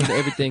saying? Voice to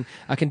everything.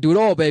 I can do it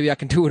all, baby. I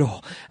can do it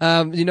all.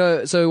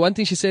 So one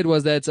thing she said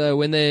was that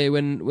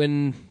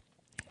when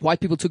white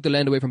people took the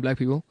land away from black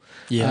people.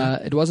 Yeah.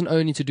 It wasn't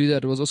only to do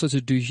that, it was also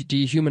to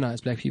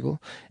dehumanize black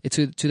people.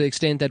 To the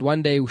extent that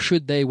one day,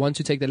 should they want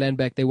to take the land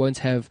back, they won't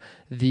have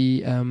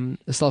the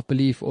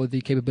self-belief or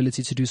the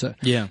capability to do so.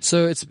 Yeah.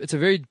 So it's a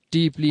very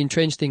deeply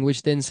entrenched thing,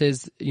 which then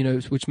says,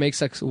 which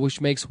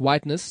makes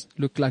whiteness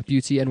look like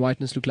beauty and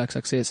whiteness look like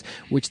success,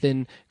 which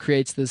then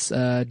creates this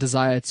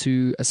desire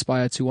to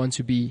aspire to want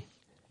to be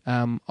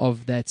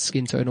of that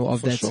skin tone or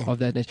of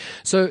that nature.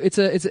 So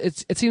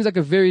it seems like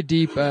a very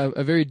deep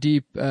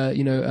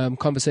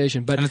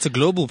conversation, but and it's a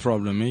global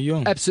problem,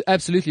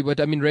 absolutely. But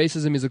I mean,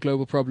 racism is a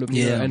global problem,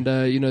 and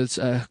it's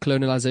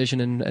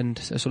colonialization and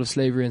sort of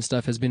slavery and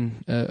stuff has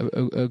been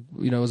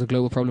was a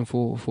global problem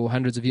for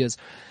hundreds of years.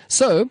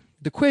 So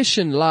the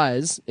question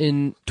lies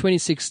in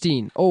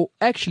 2016. Oh,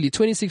 actually,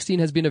 2016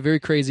 has been a very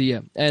crazy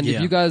year. And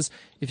if you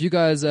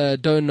guys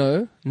don't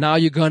know, now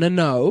you're gonna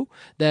know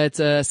that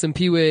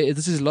Simpiwe,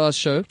 this is his last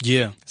show.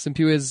 Yeah.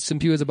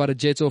 Simpiwe is about to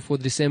jet off for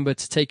December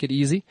to take it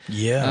easy.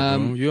 Yeah,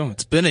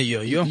 it's been a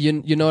year,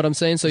 You know what I'm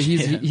saying? So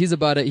he's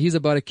about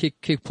a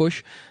kick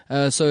push.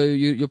 So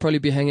you'll probably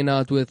be hanging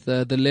out with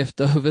the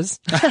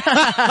leftovers,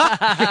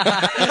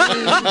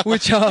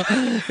 which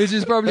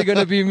is probably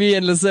gonna be me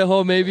and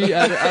Lesejo maybe.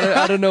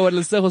 I don't know what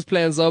Lesejo's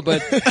plans are,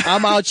 but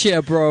I'm out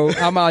here, bro.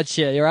 I'm out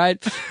here,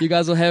 right? You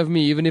guys will have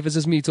me, even if it's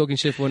just me talking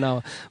shit for an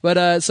hour.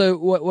 But so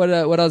what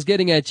I was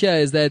getting at here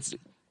is that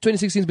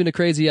 2016 has been a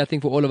crazy year, I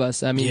think, for all of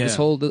us. I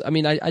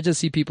mean, I just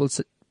see people,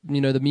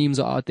 the memes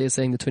are out there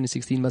saying that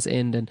 2016 must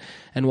end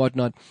and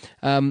whatnot.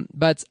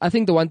 But I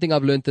think the one thing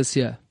I've learned this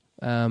year,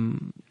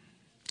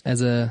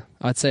 as an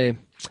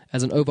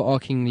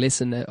overarching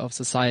lesson of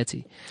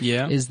society,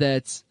 is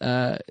that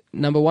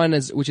number one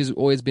which has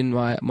always been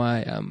my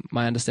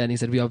understanding,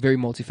 is that we are very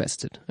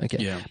multifaceted. Okay.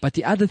 Yeah. But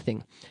the other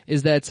thing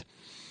is that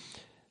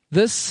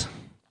this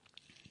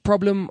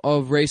problem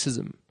of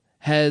racism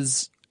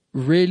has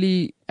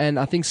really, and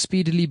I think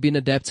speedily, been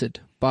adapted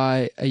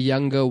by a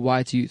younger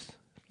white youth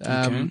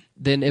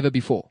than ever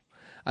before.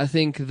 I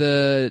think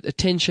the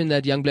attention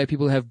that young black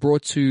people have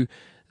brought to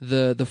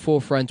the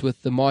forefront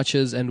with the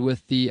marches and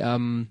with the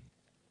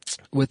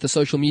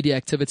social media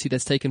activity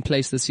that's taken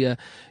place this year,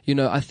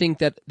 I think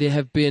that there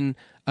have been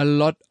a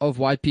lot of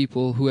white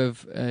people who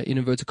have, in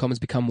inverted commas,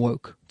 become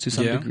woke to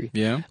some degree.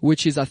 Yeah.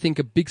 Which is, I think,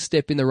 a big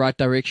step in the right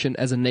direction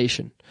as a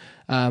nation.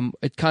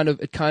 It kind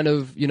of,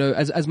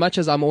 as much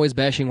as I'm always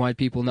bashing white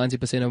people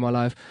 90% of my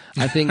life,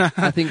 I think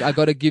I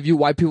gotta give you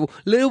white people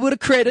a little bit of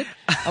credit.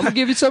 I'm gonna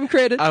give you some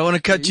credit. I wanna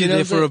cut you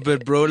there for a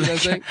bit, bro.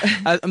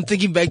 I'm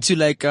thinking back to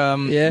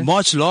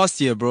March last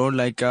year, bro.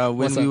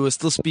 When we were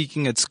still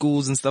speaking at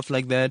schools and stuff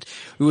like that.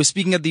 We were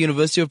speaking at the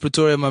University of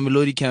Pretoria,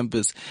 Mamelodi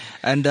campus.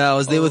 And I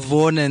was there with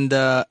Vaughan and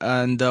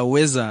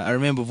Weza. I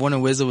remember Vaughan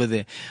and Weza were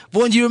there.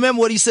 Vaughan, do you remember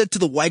what he said to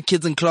the white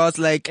kids in class?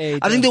 I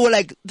think there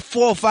were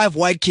 4 or 5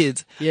 white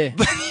kids. Yeah.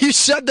 But you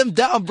shut them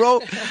down, bro.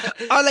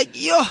 I was like,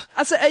 yo.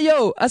 I said,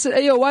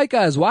 hey, yo, white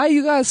guys, why are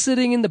you guys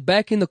sitting in the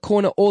back in the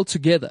corner all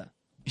together?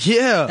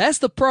 Yeah. That's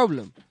the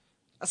problem.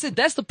 I said,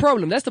 that's the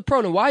problem.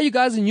 Why are you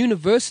guys in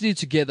university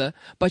together,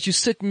 but you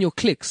sit in your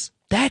cliques?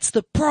 That's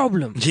the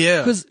problem.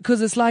 Yeah.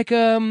 Cause it's like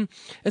an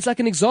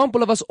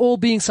example of us all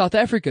being South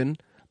African,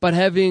 but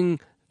having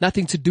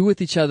nothing to do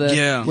with each other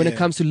when it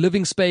comes to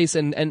living space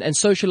and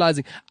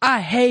socializing.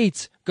 I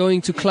hate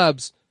going to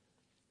clubs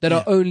that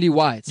are only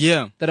white,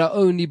 that are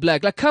only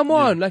black. Come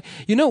on.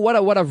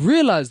 What I've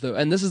realized though,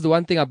 and this is the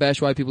one thing I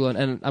bash white people on,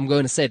 and I'm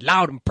going to say it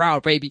loud and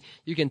proud, baby.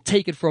 You can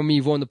take it from me,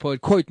 Vaughan the Poet,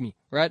 quote me,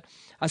 right?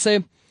 I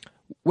say,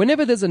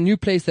 whenever there's a new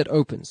place that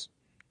opens,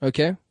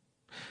 okay?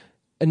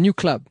 A new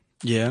club.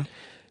 Yeah.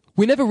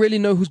 We never really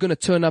know who's going to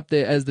turn up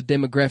there as the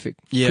demographic.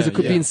 Yeah. Because it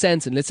could be in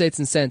Sandton. Let's say it's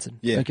in Sandton.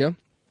 Yeah. Okay.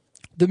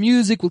 The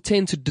music will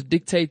tend to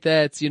dictate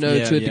that, to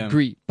a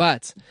degree.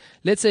 But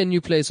let's say a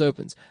new place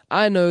opens.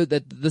 I know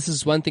that this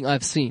is one thing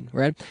I've seen,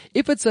 right?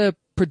 If it's a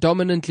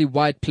predominantly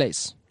white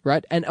place,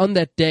 right? And on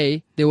that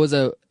day, there was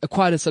a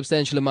quite a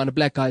substantial amount of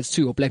black guys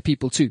too, or black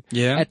people too,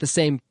 at the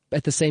same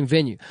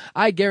venue.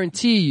 I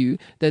guarantee you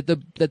that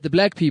the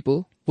black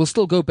people will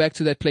still go back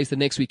to that place the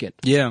next weekend.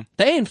 Yeah.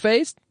 They ain't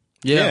phased.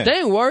 Yeah. They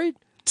ain't worried.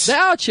 They're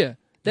out here.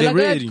 They're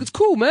like, it's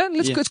cool, man.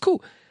 It's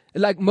cool.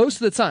 Most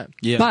of the time.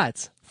 Yeah.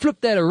 But flip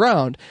that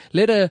around.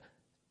 Let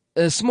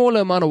a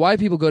smaller amount of white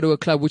people go to a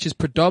club which is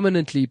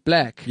predominantly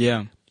black.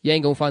 Yeah. You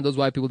ain't gonna find those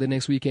white people the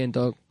next weekend,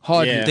 dog.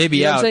 Hardly. Yeah. They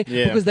be out.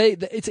 Because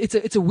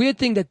it's a weird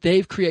thing that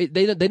they've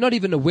created. They're not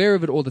even aware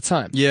of it all the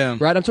time. Yeah.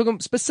 Right? I'm talking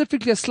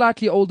specifically a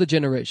slightly older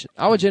generation.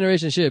 Our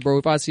generation, shit, bro.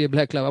 If I see a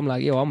black club, I'm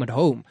like, yo, I'm at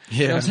home. Yeah.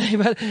 You know what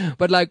I'm saying?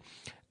 But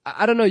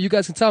I don't know. You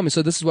guys can tell me.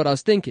 So this is what I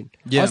was thinking.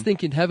 Yeah. I was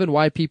thinking, haven't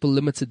white people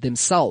limited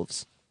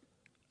themselves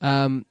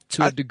to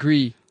a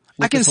degree?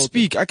 I can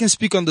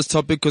speak on this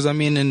topic because I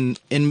mean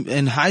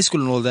in high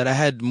school and all that I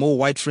had more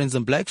white friends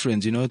than black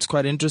friends. It's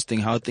quite interesting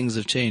how things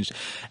have changed,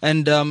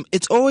 and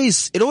it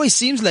always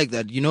seems like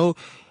that.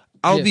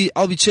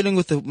 I'll be chilling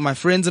with my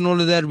friends and all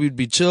of that. We'd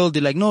be chill.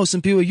 They're like, no,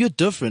 Simpiwe, you're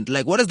different.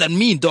 Like, what does that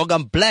mean, dog?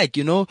 I'm black,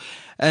 And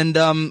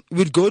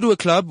we'd go to a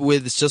club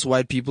where it's just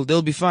white people.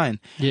 They'll be fine.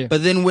 Yeah.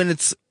 But then when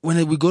it's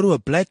when we go to a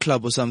black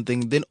club or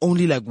something, then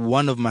only like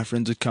one of my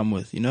friends would come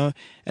with, you know?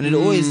 And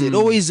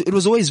it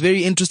was always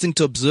very interesting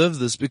to observe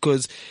this,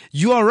 because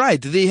you are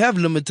right. They have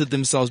limited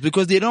themselves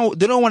because they don't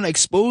want to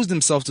expose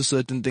themselves to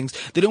certain things.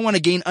 They don't want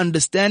to gain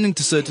understanding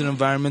to certain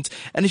environments.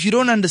 And if you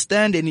don't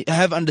understand and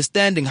have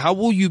understanding, how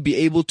will you be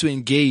able to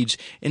engage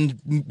in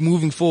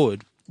moving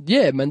forward?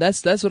 Yeah, man,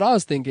 that's what I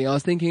was thinking. I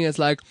was thinking it's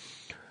like,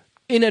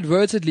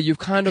 inadvertently, you've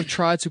kind of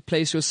tried to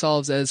place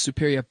yourselves as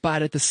superior,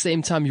 but at the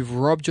same time, you've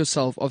robbed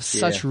yourself of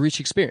such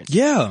rich experience.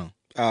 Yeah.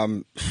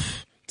 To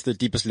the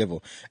deepest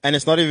level. And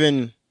it's not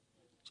even,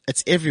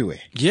 it's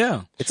everywhere.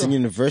 Yeah. It's in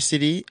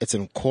university. It's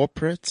in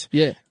corporate.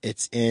 Yeah.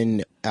 It's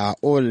in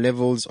all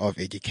levels of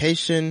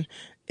education.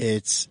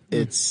 It's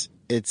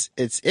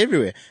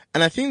everywhere.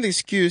 And I think the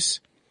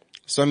excuse,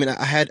 so I mean,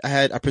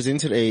 I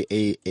presented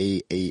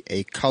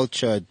a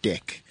culture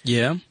deck.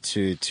 Yeah.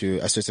 To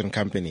a certain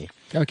company.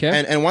 Okay.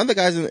 And one of the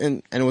guys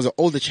and it was an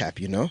older chap,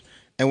 you know,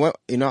 and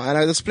and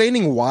I was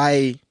explaining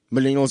why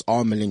millennials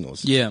are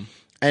millennials. Yeah.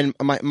 And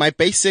my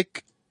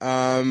basic,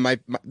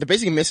 the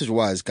basic message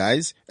was,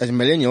 guys, as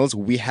millennials,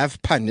 we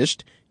have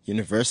punished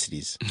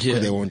universities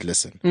because they won't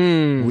listen.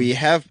 We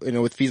have,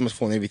 with fees must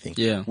fall and everything.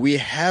 Yeah. We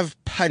have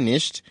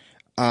punished,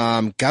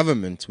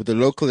 government with the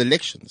local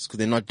elections because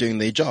they're not doing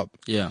their job.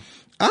 Yeah.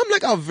 I'm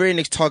like, our very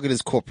next target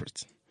is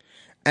corporate.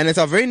 And it's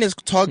our very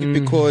next target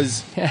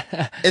because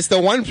it's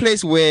the one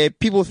place where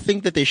people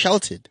think that they're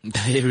sheltered.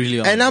 They really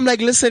are. And I'm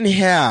like, listen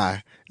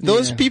here.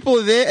 Those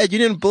people there at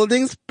Union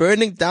Buildings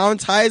burning down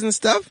tires and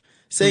stuff,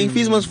 saying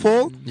fees must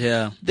fall.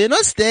 Yeah. They're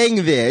not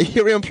staying there.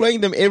 You're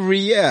employing them every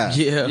year.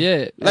 Yeah.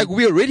 Yeah. Like,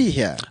 we're already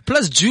here.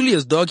 Plus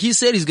Julius, dog, he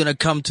said he's gonna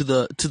come to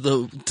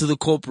the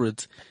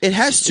corporate. It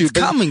has to. It's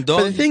coming, dog.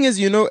 But the thing is,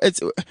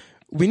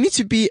 we need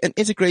to be an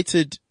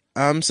integrated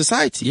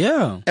society.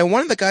 Yeah. And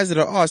one of the guys that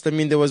I asked, I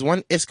mean, there was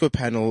one ESCO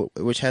panel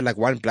which had like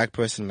one black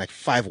person and like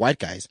 5 white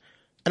guys.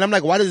 And I'm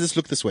like, why does this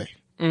look this way?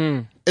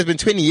 It's been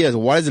 20 years.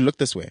 Why does it look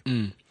this way?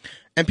 And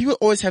people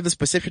always have this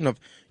perception of,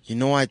 you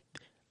know what,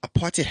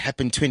 apartheid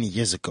happened 20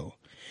 years ago.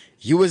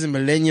 You as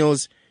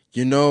millennials,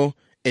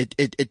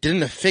 it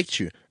didn't affect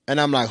you. And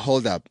I'm like,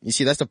 hold up. You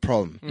see, that's the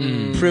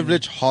problem.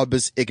 Privilege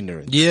harbors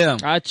ignorance. Yeah.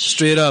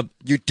 Straight up.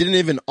 You didn't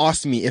even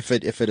ask me if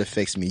it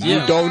affects me. You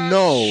don't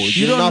know.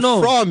 You're don't not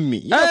know. from me.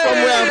 You're not from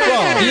where I'm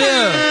from.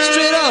 Yeah.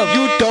 Straight up.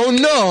 You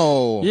don't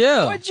know.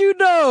 Yeah. What you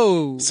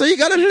know? So you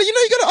gotta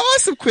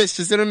ask some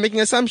questions instead of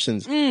making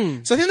assumptions. So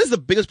I think that's the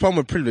biggest problem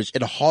with privilege.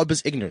 It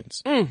harbors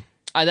ignorance.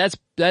 That's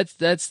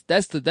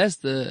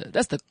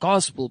the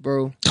gospel,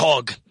 bro.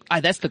 Dog.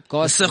 That's the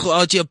gospel.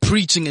 Lesego out here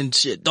preaching and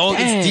shit. Dog,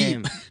 it's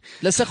deep.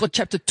 Lesego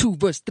chapter 2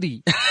 verse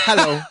 3.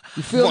 Hello.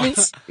 You feel me?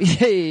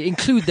 Yeah,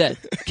 include that.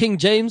 King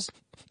James.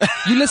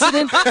 You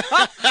listening?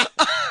 And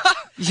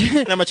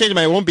I'm gonna change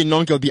my, it won't be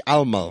Nonkel, it'll be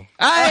Almal.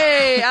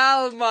 Hey,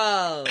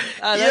 Alma.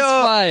 That's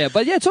fire.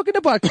 But yeah, talking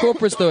about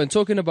corporates though, and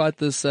talking about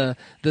this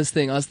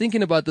thing, I was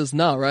thinking about this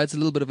now, right? It's a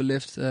little bit of a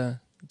left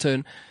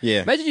turn.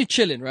 Yeah. Imagine you're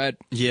chilling, right?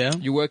 Yeah.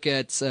 You work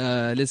at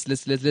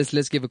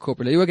let's give a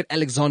corporate. You work at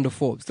Alexander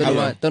Forbes. Don't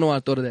know why I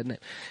thought of that name.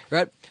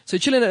 Right? So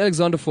you're chilling at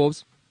Alexander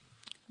Forbes.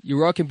 You're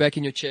rocking back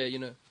in your chair,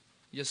 you're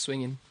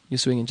swinging.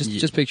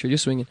 Just picture it, you're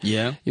swinging.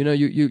 Yeah.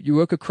 You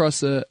work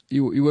across a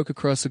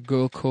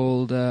girl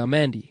called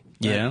Mandy.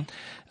 Right? Yeah.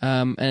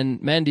 And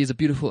Mandy is a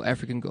beautiful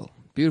African girl.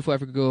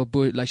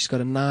 But like she's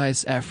got a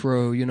nice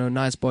afro,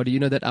 nice body,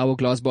 that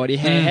hourglass body.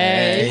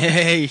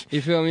 Hey.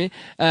 You feel me?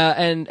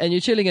 And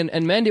you're chilling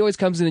and Mandy always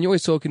comes in and you're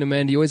always talking to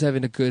Mandy, you're always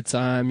having a good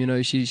time.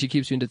 She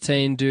keeps you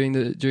entertained during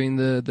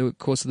the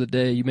course of the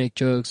day. You make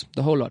jokes,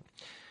 the whole lot.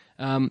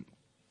 And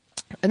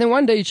then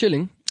one day you're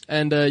chilling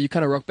and you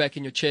kind of rock back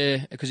in your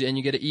chair and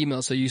you get an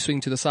email. So you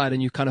swing to the side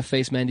and you kind of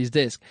face Mandy's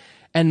desk.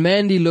 And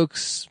Mandy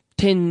looks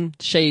 10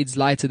 shades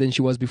lighter than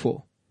she was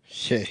before.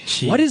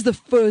 Shit. What is the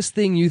first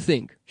thing you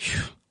think?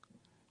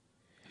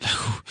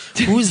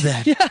 Who is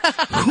that?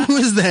 Who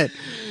is that?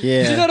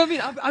 Yeah. Do you know what I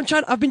mean?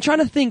 I've been trying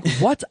to think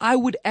what I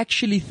would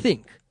actually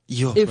think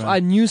if I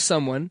knew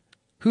someone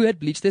who had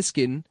bleached their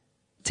skin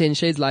 10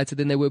 shades lighter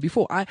than they were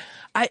before.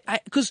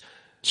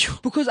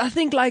 Because I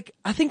think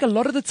a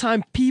lot of the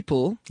time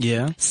people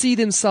see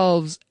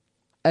themselves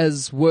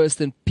as worse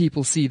than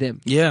people see them.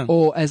 Yeah.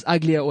 Or as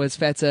uglier or as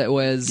fatter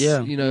or as,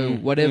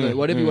 whatever you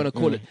want to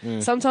call it.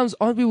 Sometimes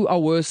aren't we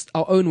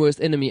our own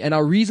worst enemy? And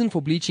our reason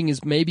for bleaching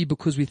is maybe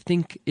because we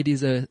think it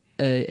is an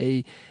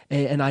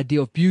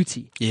idea of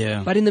beauty.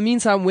 Yeah. But in the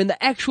meantime, when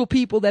the actual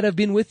people that have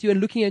been with you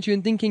and looking at you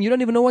and thinking, you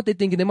don't even know what they're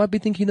thinking. They might be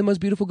thinking the most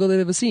beautiful girl they've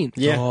ever seen.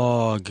 Yeah.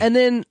 Dog. And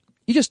then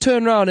you just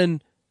turn around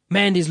and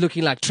Mandy's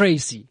looking like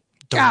Tracy.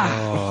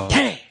 Dog.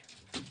 Damn.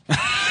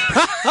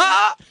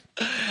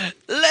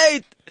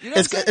 Late.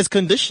 It's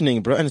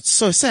conditioning, bro, and it's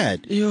so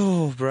sad.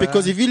 Yo, bro.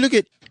 Because if you look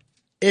at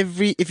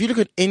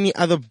any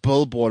other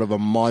billboard of a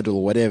model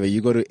or whatever, you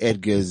go to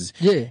Edgar's,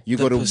 you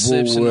go to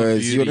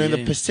Woolworths,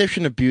 the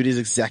perception of beauty is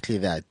exactly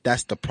that.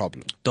 That's the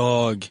problem.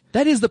 Dog.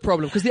 That is the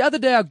problem. Because the other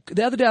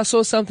day I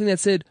saw something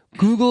that said,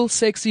 Google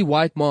sexy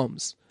white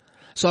moms.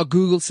 So I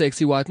Googled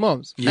sexy white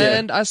moms. Yeah.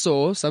 And I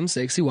saw some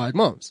sexy white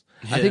moms.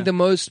 I Yeah. think the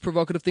most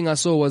provocative thing I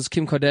saw was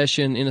Kim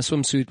Kardashian in a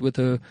swimsuit with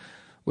her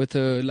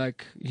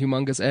like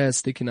humongous ass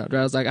sticking out.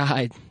 I was like,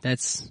 I'm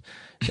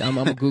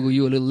gonna Google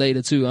you a little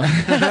later too.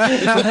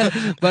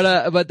 Huh?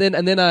 but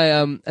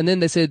then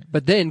they said,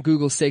 but then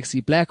Google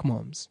sexy black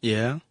moms.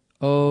 Yeah.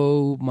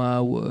 Oh my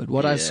word!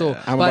 What I saw.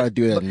 I'm about to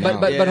do that now.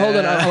 But hold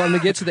on, I want to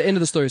get to the end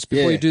of the story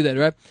before Yeah. you do that,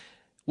 right?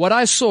 What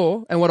I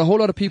saw and what a whole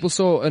lot of people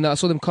saw, and I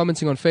saw them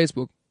commenting on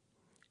Facebook,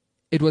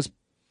 it was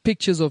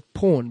pictures of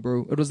porn,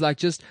 bro. It was like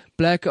just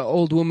black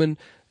old woman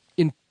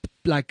in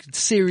like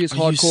serious Are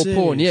you hardcore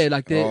porn. serious? Yeah,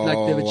 like their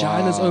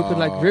vaginas open,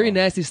 like very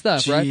nasty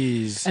stuff, right?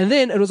 Jeez. And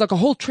then it was like a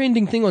whole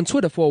trending thing on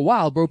Twitter for a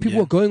while, bro. People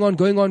were going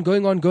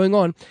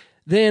on.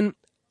 Then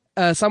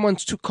someone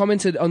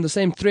commented on the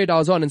same thread I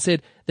was on and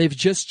said they've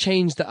just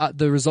changed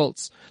the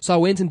results. So I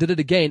went and did it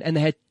again, and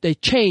they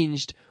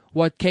changed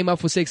what came up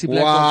for sexy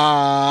black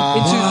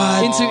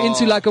moms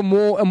into like a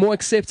more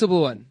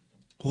acceptable one.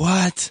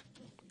 What?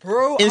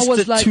 Bro, I was like,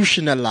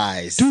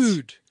 Institutionalized.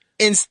 dude.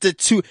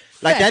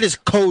 Like that is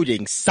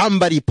coding.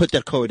 Somebody put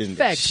that code in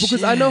there. Fact,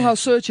 because I know how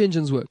search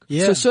engines work.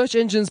 Yeah. So search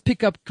engines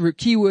pick up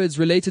keywords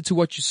related to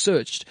what you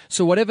searched.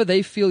 So whatever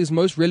they feel is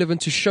most relevant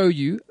to show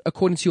you,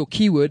 according to your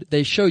keyword,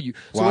 they show you.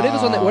 So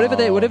whatever's on that,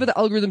 whatever the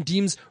algorithm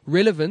deems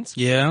relevant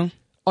Yeah.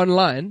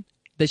 online,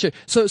 they show.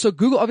 So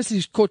Google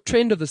obviously caught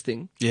trend of this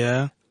thing.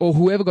 Yeah. Or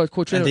whoever got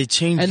caught trend And of they it,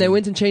 changed and they it.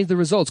 went and changed the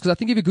results. Because I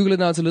think if you Google it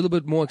now, it's a little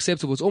bit more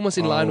acceptable. It's almost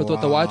in line with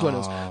what the white one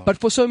is. But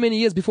for so many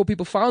years before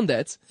people found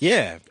that,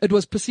 Yeah. it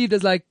was perceived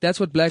as like, that's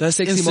what black That's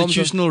sexy moms are.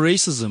 institutional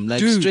racism. Like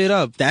Dude. straight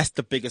up. That's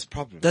the biggest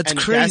problem. That's and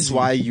crazy. That's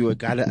why you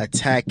gotta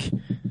attack,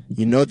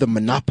 the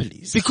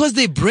monopolies. Because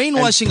they're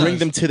brainwashing and bring us.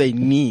 them to their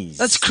knees.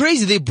 That's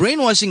crazy. They're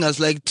brainwashing us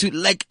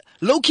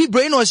low-key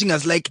brainwashing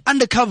us, like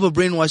undercover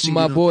brainwashing.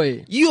 My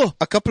boy. Yo.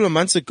 A couple of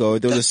months ago,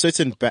 there was a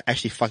certain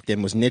actually, fuck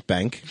them, was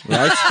Netbank,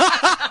 right?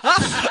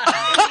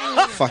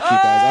 Fuck you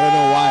guys. I don't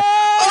know why.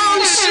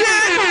 Oh shit.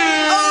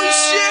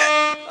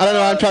 I don't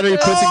know. I'm trying to be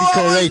politically Oh,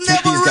 I was correct with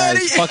never these guys.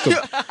 ready. Fuck them.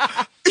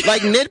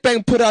 Like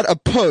Netbank put out a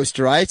post,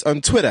 right,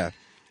 on Twitter.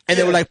 And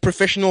they were like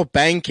professional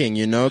banking,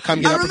 come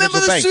get I our remember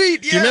professional the bank.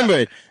 tweet, Do you yeah. remember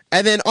it?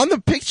 And then on the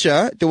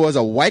picture, there was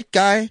a white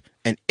guy,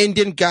 an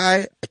Indian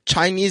guy, a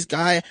Chinese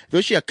guy. There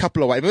was actually a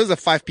couple of white. It was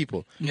 5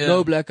 people. Yeah.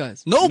 No black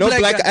guys. No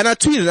black guy. And I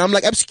tweeted, I'm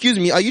like, excuse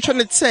me, are you trying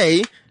to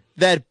say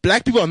that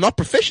black people are not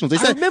professionals? They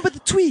I said, remember the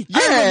tweet.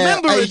 yeah,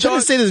 remember are you it, trying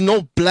dog. to say there's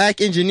no black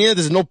engineer,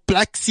 there's no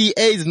black CA,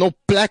 there's no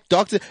black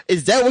doctor?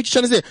 Is that what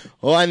you're trying to say?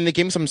 Oh, and they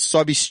gave me some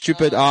sobby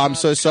stupid, I'm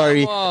so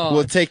sorry, on.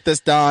 we'll take this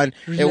down.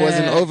 It was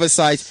an Relax.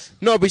 oversight.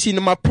 No, but see,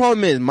 my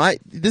problem is,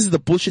 this is the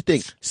bullshit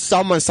thing.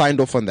 Someone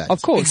signed off on that.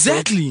 Of course.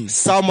 Exactly.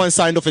 Someone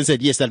signed off and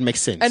said, yes, that makes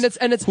sense.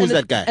 Who's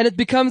that guy? And it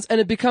becomes a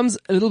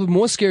little bit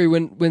more scary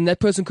when that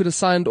person could have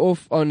signed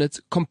off on it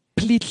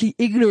completely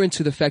ignorant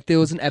to the fact there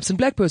was an absent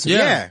black person.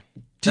 Yeah.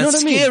 Do you know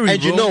That's what I mean? scary,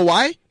 And you bro. know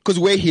why? Because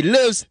where he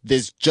lives,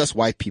 there's just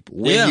white people.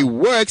 Where Yeah. he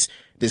works,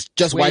 there's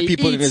just Where white he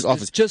people in eats, his there's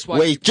office. just white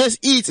where he people. just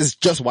eats is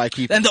just white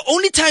people. And the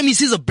only time he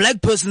sees a black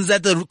person is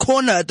at the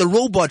corner at the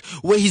robot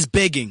where he's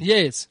begging.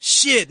 Yes.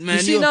 Shit, man.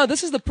 You see, now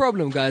this is the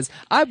problem, guys.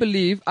 I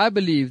believe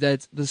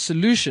that the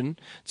solution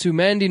to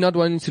Mandy not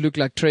wanting to look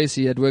like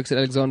Tracy that works at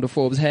Alexander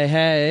Forbes,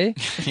 hey,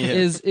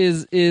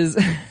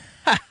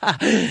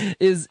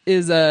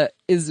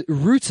 is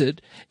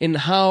rooted in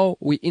how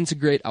we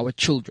integrate our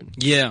children,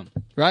 Yeah.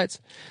 right?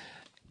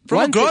 From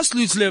One a thing-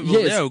 grassroots level.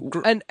 Yes,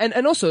 Yeah.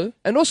 and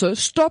also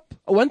stop.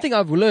 One thing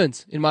I've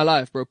learned in my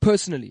life, bro,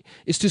 personally,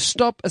 is to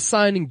stop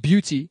assigning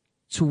beauty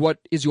to what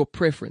is your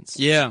preference.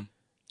 Yeah.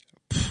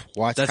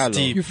 What? That's Hello.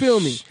 deep. You feel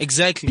me?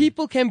 Exactly.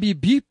 People can be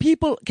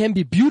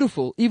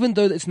beautiful even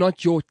though it's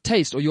not your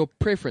taste or your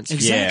preference.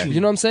 Exactly.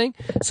 You know what I'm saying?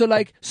 So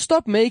like,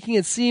 stop making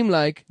it seem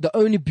like the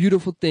only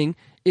beautiful thing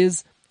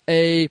is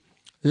a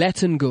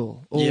Latin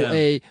girl or Yeah.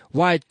 a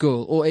white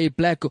girl or a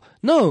black girl.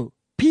 No,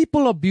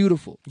 people are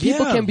beautiful.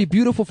 People Yeah. can be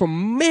beautiful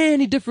from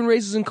many different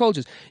races and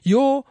cultures.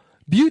 Your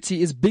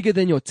beauty is bigger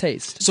than your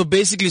taste. So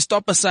basically,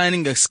 stop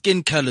assigning a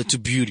skin color to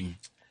beauty.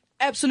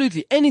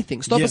 Absolutely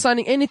anything. Stop Yeah.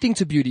 assigning anything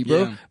to beauty,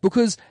 bro. Yeah.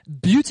 Because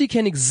beauty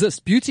can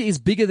exist. Beauty is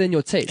bigger than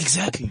your taste.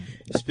 Exactly.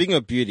 Speaking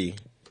of beauty,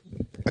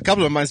 a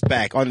couple of months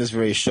back on this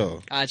very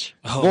show, Ach.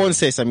 Vaughn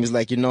said something. He's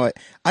like, I don't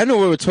know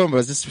what we're talking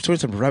about. We're talking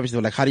some rubbish. They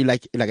were like, how do you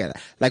like,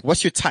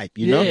 what's your type?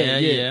 You know?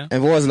 Yeah.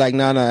 And Vaughn was like,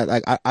 no,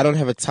 like, I don't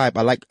have a type.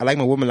 I like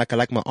my woman like I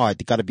like my art.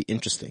 They gotta be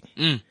interesting.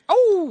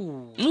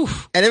 Oh.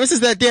 And ever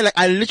since that day, like,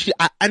 I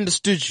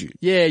understood you.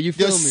 Yeah, you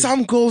feel There's me.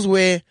 some girls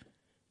where,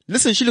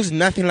 listen, she looks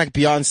nothing like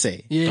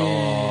Beyonce.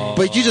 Yeah.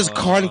 But you just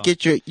can't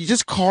you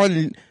just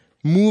can't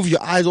move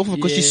your eyes off her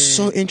because she's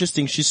Yeah. so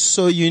interesting. She's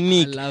so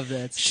unique. I love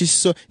that.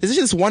 There's actually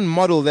this one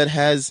model that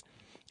has,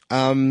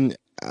 slight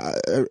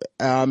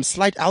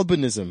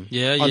albinism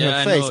Yeah, on yeah, her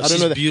I face. know. I don't She's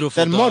know that.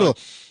 beautiful, That dog. model.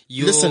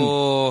 Yo. Listen,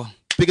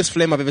 biggest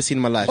flame I've ever seen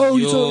in my life. Oh,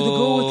 you saw the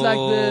girl with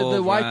like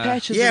the white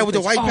patches. Yeah, with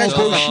the white patches.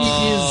 Bro,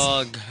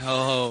 Dog.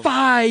 Oh. she is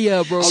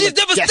fire, bro. She's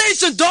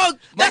devastation, dog.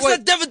 That's the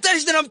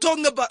devastation that I'm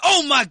talking about.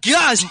 Oh my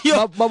gosh.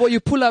 Yo. But what you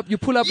pull up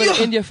at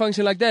an India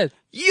function like that,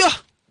 Yo.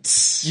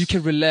 you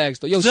can relax.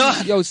 Though. Yo,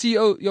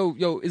 CEO,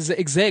 yo, is the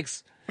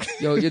execs.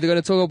 Yo, they're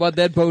gonna talk about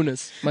that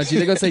bonus. Man,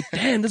 they're gonna say,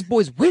 damn, this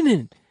boy's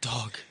winning.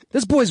 Dog.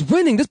 This boy's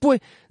winning. This boy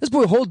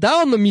hold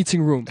down the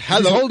meeting room.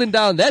 Hello. He's holding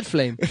down that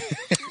flame.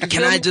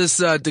 Can I just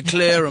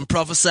declare and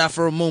prophesy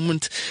for a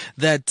moment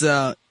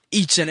that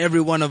each and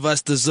every one of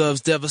us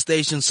deserves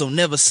devastation, so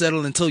never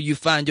settle until you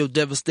find your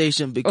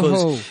devastation,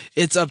 because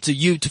it's up to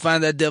you to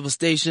find that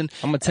devastation.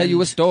 I'm gonna tell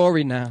you a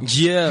story now.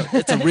 Yeah,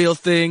 it's a real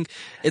thing.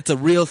 It's a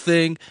real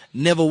thing.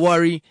 Never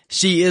worry.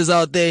 She is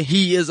out there.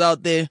 He is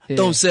out there. Yeah.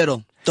 Don't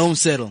settle. Don't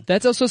settle.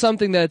 That's also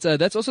something that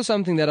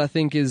I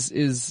think has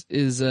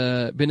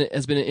been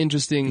an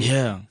interesting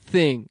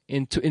thing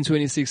in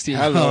 2016.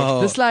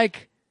 Hello.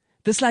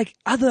 This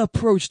other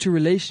approach to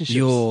relationships.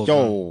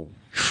 Yo.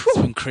 It's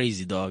been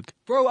crazy, dog.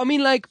 Bro, I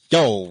mean, like,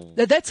 Yo.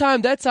 at that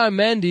time,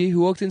 Mandy, who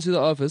walked into the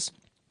office,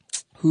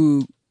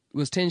 who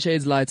was 10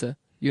 shades lighter,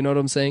 you know what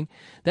I'm saying?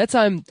 That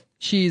time,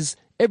 she's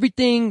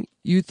everything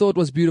you thought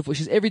was beautiful.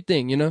 She's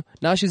everything, you know?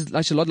 Now she's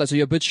like a lot lighter, so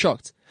you're a bit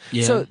shocked.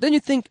 Yeah. So then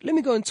you think, let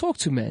me go and talk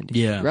to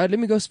Mandy. Yeah. Right? Let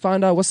me go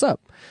find out what's up.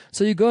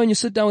 So you go and you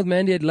sit down with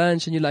Mandy at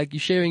lunch and you're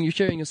sharing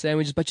your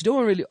sandwiches, but you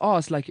don't really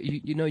ask, like,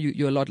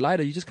 you're a lot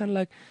lighter. You just kind of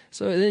like,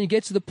 so then you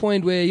get to the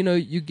point where, you know,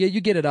 you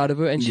get it out of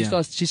her and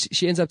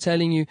she ends up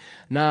telling you,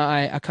 nah,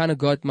 I kind of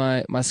got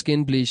my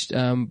skin bleached,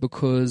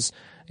 because,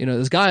 you know,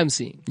 this guy I'm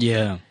seeing.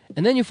 Yeah.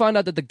 And then you find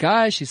out that the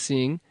guy she's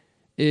seeing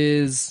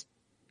is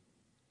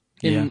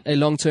in a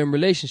long-term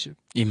relationship.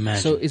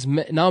 Imagine.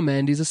 So now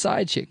Mandy's a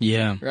side chick.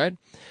 Yeah. Right?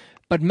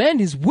 But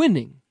Mandy's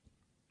winning.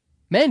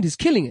 Mandy's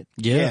killing it.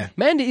 Yeah.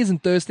 Mandy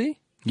isn't thirsty.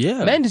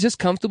 Yeah. Mandy's just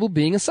comfortable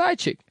being a side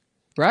chick.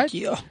 Right?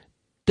 Yeah.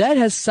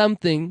 That's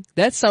something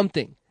that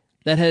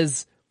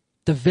has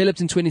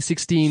developed in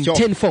 2016 Yo.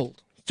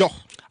 tenfold. Yo.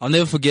 I'll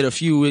never forget a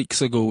few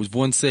weeks ago,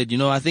 one said, you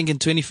know, I think in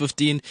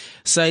 2015,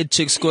 side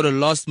chicks scored a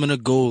last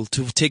minute goal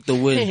to take the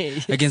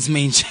win against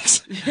main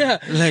chicks. Yeah.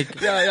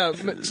 Like, Yeah.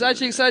 Side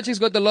chicks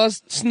got the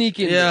last sneak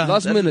in,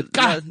 last minute.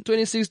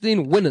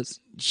 2016 winners.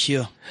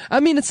 yeah.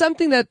 I mean, it's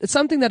something that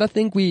I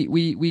think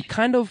we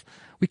kind of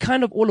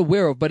all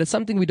aware of, but it's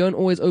something we don't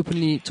always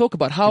openly talk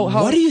about. How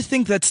What do you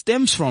think that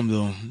stems from,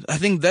 though? I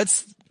think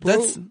that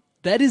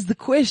is the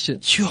question.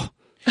 Sure.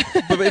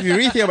 But if you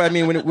really think about it, I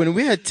mean, when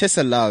we had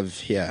Tessa Love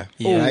here,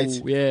 right?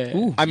 Oh,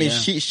 yeah. I mean,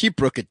 she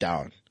broke it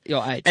down.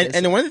 Yo,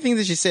 And one of the things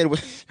that she said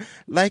was,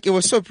 like, it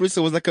was so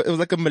brutal. It was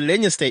like a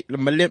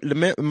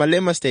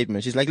Malema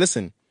statement. She's like,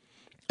 listen,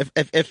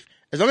 if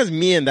as long as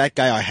me and that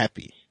guy are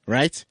happy,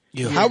 right?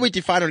 Yeah. How we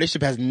define a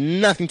relationship has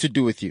nothing to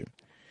do with you.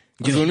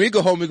 Because when we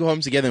go home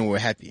together and we're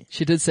happy.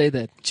 She did say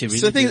that. She really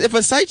So the thing is, did. if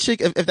a side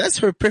chick, if that's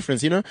her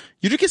preference, you know,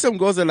 you look at some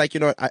girls that are like, you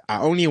know, I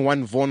only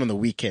want Vaughn on the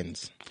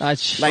weekends.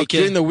 Like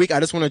during the week, I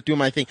just want to do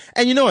my thing.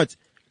 And you know what?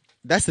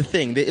 That's the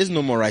thing. There is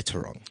no more right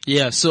or wrong.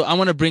 Yeah, so I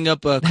want to bring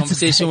up a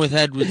conversation we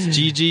had with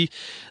Gigi.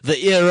 The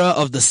era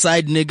of the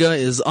side nigga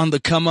is on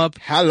the come up.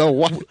 Hello,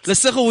 what?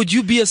 Lesego, would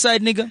you be a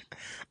side nigga?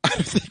 I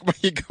don't think my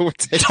ego would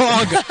take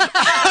Dog.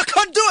 I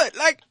can't do it.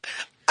 Like,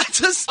 I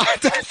don't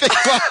think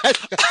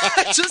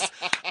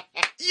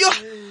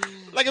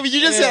like, I mean,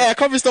 you just said, I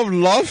can't stop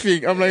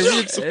laughing. I'm like,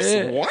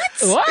 what?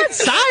 What?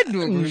 Side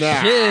Nah.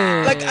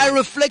 Yeah. Like, I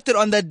reflected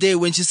on that day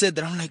when she said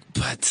that. I'm like,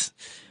 but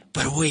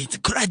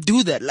wait, could I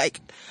do that?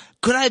 Like,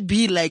 could I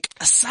be like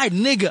a side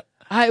nigga?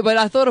 But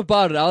I thought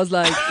about it. I was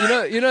like,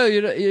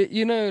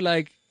 you know,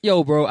 like,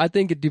 yo, bro, I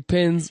think it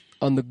depends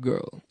on the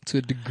girl to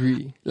a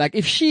degree. Like,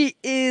 if she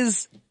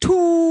is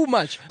too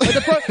much,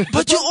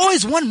 But you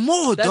always want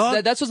more,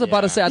 dog. that's what I was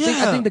about to say. I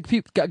think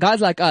the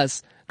guys like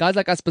us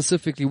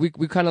specifically, we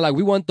kind of like,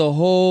 we want the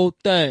whole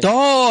thing.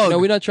 Dog. You know,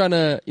 we're not trying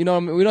to, you know,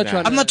 we're not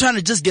trying to. I'm not trying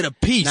to just get a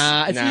piece.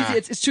 Nah,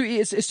 it's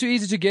easy. It's too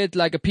easy to get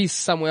like a piece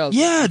somewhere else.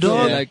 Yeah,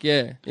 dog.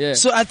 Yeah.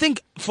 So I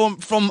think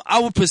from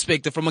our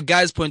perspective, from a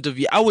guy's point of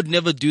view, I would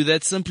never do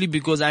that simply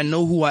because I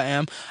know who I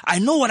am. I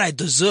know what I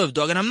deserve,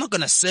 dog, and I'm not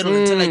gonna settle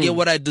until I get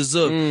what I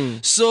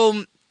deserve.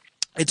 So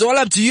it's all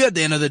up to you at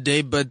the end of the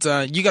day, but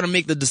you gotta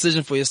make the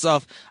decision for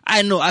yourself.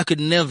 I know I could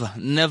never,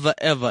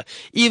 ever,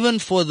 even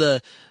for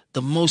the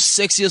most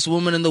sexiest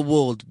woman in the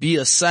world, be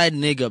a side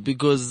nigga,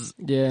 because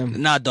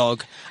nah,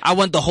 dog, I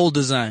want the whole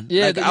design.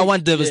 Yeah, like, I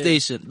want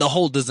devastation, the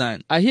whole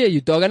design. I hear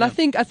you, dog, and I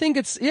think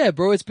it's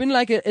bro. It's been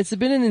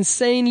an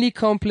insanely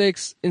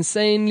complex,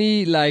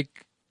 insanely like,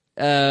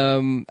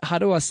 how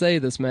do I say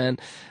this, man?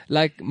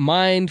 Like,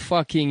 mind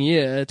fucking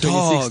year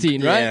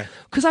 2016, Dog, right? yeah.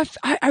 Because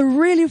I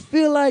really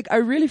feel like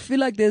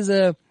there's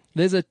a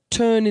there's a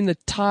turn in the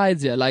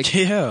tides here. Like,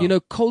 Yeah. you know,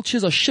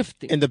 cultures are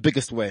shifting. In the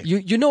biggest way.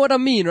 You know what I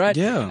mean, right?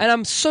 Yeah. And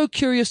I'm so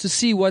curious to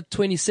see what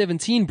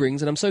 2017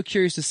 brings, and I'm so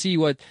curious to see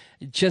what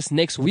just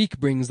next week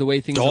brings, the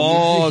way things are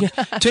Dog. moving.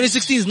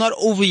 2016 is not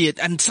over yet,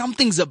 and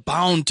something's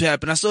bound to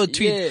happen. I saw a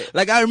tweet. Yeah.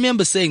 Like, I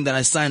remember saying that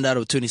I signed out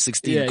of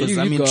 2016 Yeah, because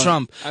you got-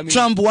 Trump. I mean-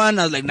 Trump won.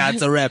 I was like, nah,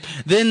 it's a wrap.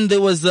 Then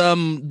there was the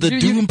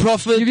Doom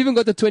Prophet. You've even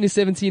got the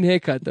 2017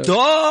 haircut, though.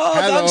 Dog,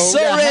 Hello. I'm so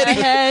ready.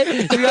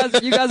 Hey,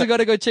 you guys have got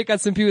to go check out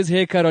Simpiwe's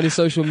haircut on his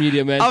social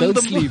media, man. Don't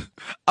sleep.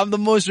 I'm the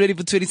most ready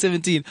for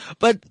 2017.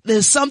 But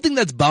there's something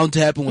that's bound to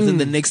happen within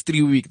the next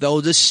 3 weeks that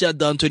will just shut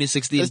down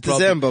 2016. It's proper.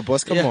 December,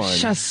 boss. Come on.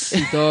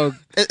 Chassis, dog.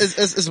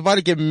 It's about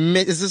to get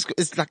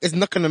it's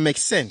not gonna make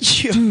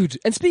sense. Dude,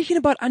 and speaking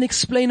about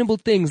unexplainable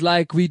things,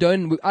 like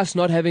us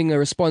not having a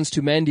response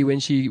to Mandy when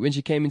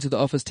she came into the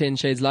office 10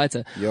 shades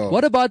lighter. Yo.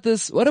 What about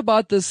this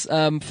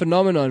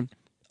phenomenon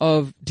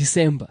of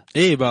December?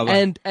 Hey, Baba.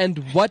 And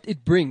what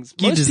it brings.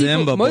 Keep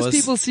December, most boss.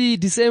 people see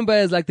December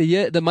as like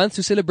the month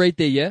to celebrate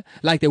their year.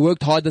 Like they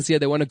worked hard this year,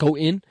 they want to go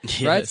in,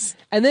 right? Yes.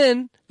 And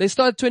then they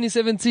start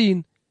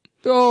 2017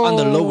 on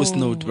the lowest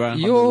note, bruh.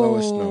 On the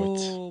lowest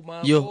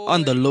note.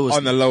 On the lowest.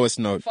 On the lowest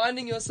note.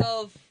 Finding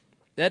yourself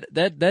that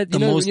The you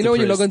know most when you log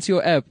depressed. onto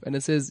your app and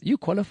it says you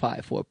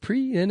qualify for a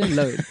pre and a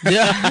loan.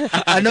 Yeah,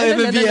 I know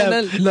FNB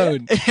app. Loan.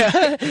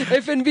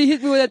 FNB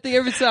hit me with that thing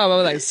every time. I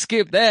was like,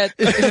 skip that.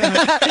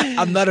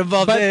 I'm not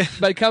involved there.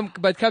 But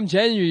come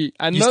January,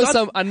 I You know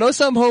start-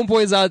 some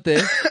homeboys out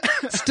there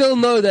still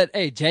know that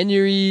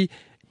January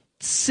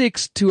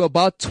 6 to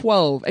about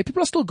 12,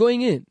 people are still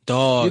going in.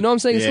 Dog. You know what I'm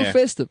saying? It's Yeah. still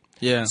festive.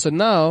 Yeah. So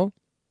now,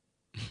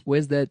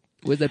 where's that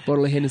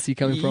bottle of Hennessy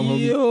coming from,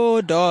 homie?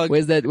 Yo, dog.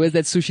 Where's that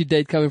sushi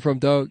date coming from,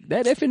 dog?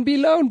 That F&B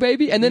loan,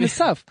 baby. And then it's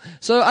tough.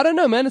 So I don't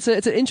know, man. It's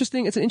an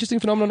interesting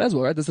phenomenon as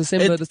well, right? This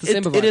December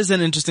vibe. It is an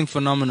interesting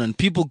phenomenon.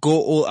 People go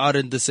all out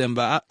in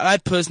December. I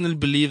personally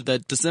believe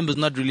that December is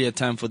not really a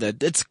time for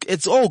that.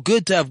 It's all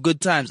good to have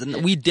good times,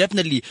 and we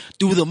definitely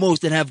do the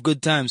most and have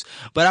good times.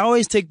 But I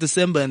always take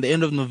December and the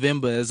end of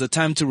November as a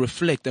time to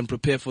reflect and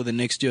prepare for the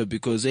next year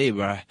because, hey,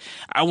 bro,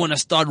 I want to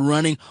start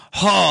running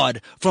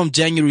hard from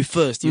January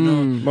 1st, you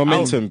know?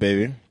 Momentum,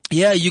 baby.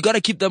 Yeah, you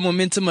gotta keep that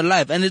momentum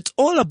alive. And it's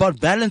all about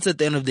balance at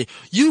the end of the day.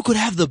 You could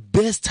have the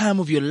best time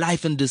of your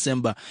life in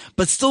December,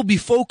 but still be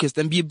focused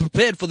and be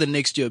prepared for the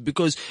next year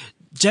because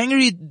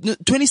January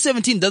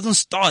 2017 doesn't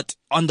start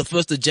on the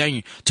 1st of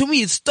January. To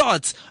me, it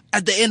starts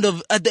at the end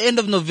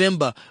of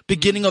November,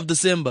 beginning of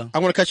December.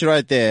 I'm gonna cut you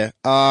right there.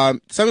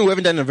 Something we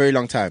haven't done in a very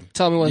long time.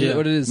 Tell me what Yeah.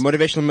 it is.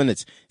 Motivational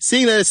minutes.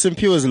 Seeing that it's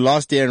Simpiwe's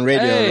last day in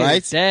radio, Hey,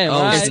 right? damn, Oh,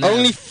 right. It's snap.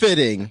 only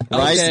fitting,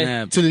 right,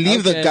 snap. to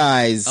leave the Okay.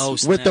 guys Oh,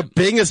 with the snap.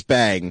 biggest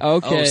bang.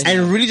 Okay. Oh,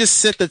 And really just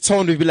set the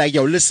tone to be like,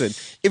 yo, listen,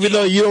 even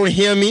though you don't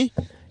hear me,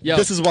 Yo.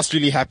 this is what's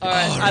really happening.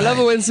 I love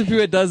it when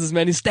Simpiwe does this,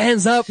 man. He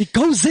stands up, he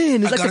goes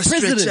in. It's I like gotta the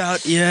president. stretch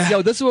out, yeah.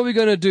 Yo, this is what we're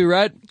gonna do,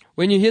 right?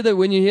 When you hear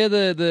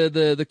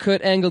the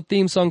Kurt Angle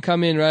theme song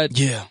come in, right?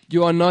 Yeah.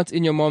 You are not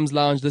in your mom's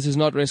lounge. This is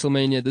not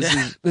WrestleMania.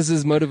 This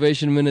is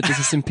Motivation Minute. This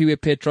is Simpiwe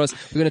Petros.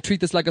 We're gonna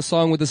treat this like a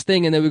song with this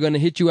thing, and then we're gonna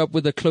hit you up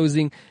with the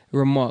closing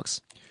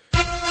remarks.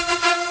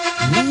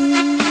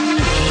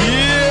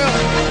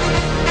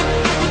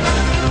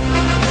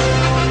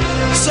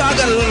 So I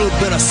got a little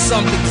bit of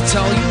something to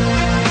tell you.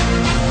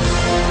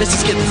 Let's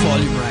just get the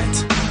volume right.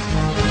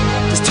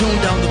 Just tone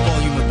down the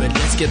volume a bit.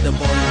 Let's get the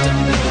volume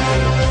down.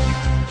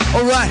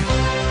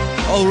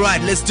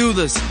 Alright, let's do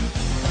this.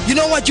 You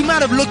know what? You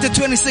might have looked at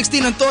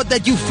 2016 and thought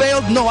that you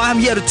failed. No, I'm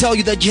here to tell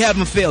you that you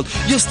haven't failed.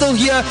 You're still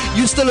here,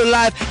 you're still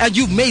alive, and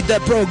you've made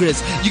that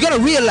progress. You gotta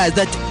realize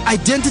that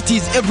identity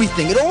is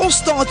everything. It all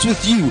starts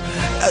with you.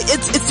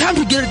 It's time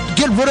to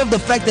get rid of the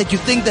fact that you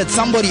think that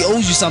somebody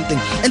owes you something.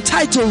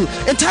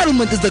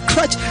 Entitlement is the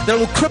crutch that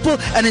will cripple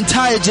an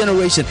entire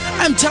generation.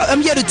 I'm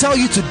here to tell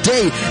you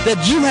today that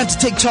you have to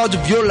take charge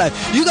of your life.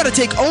 You gotta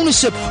take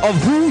ownership of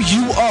who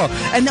you are.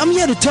 And I'm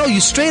here to tell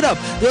you straight up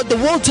that the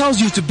world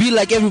tells you to be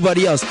like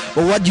everybody else.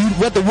 But what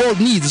the world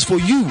needs is for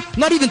you,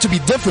 not even to be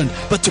different,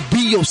 but to be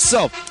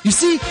yourself. You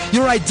see,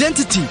 your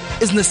identity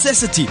is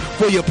necessity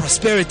for your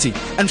prosperity.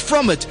 And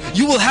from it,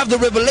 you will have the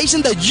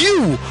revelation that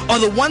you are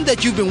the one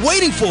that you've been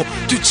waiting for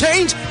to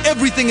change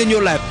everything in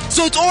your life.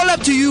 So it's all up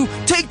to you.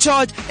 Take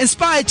charge,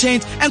 inspire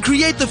change, and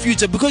create the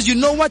future. Because you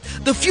know what?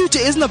 The future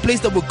isn't a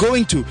place that we're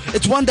going to.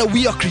 It's one that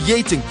we are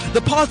creating.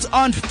 The paths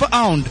aren't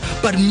found,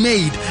 but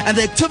made. And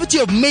the activity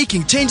of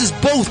making changes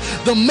both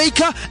the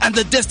maker and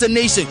the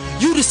destination.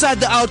 You decide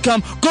the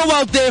outcome. Go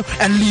out there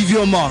and leave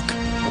your mark.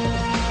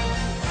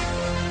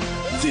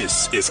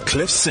 This is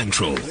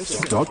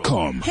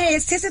CliffCentral.com. Hey,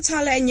 it's Tessa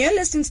Tyler, and you're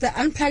listening to the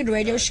Unplugged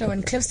Radio Show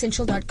on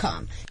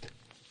CliffCentral.com.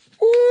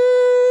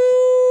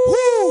 Woo!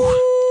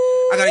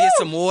 I gotta get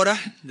some water.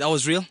 That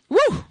was real. Woo!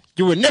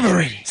 You were never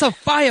ready. Some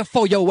fire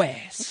for your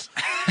ass.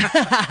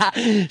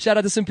 Shout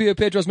out to Simpiwe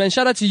Petros, man.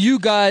 Shout out to you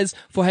guys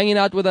for hanging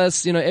out with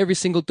us, every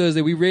single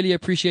Thursday. We really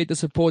appreciate the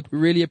support. We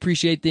really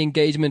appreciate the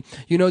engagement.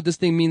 This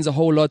thing means a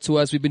whole lot to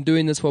us. We've been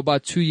doing this for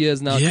about 2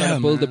 years now, trying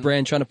to build the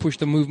brand, trying to push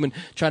the movement,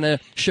 trying to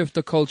shift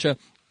the culture.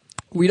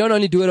 We don't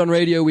only do it on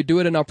radio, we do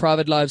it in our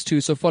private lives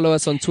too. So follow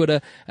us on Twitter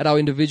at our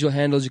individual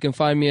handles. You can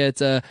find me at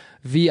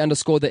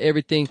V_the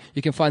everything.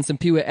 You can find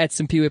Simpiwe at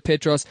Simpiwe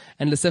Petros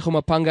and Lesego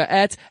Mapanga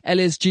at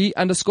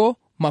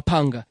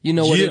LSG_Mapanga. You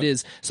know what it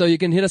is. So you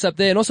can hit us up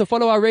there, and also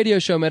follow our radio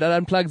show, man,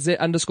 at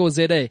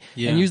Unplugged_ZA.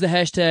 And use the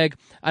hashtag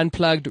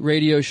Unplugged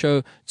Radio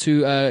Show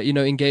to,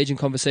 engage in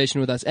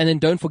conversation with us. And then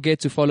don't forget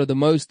to follow the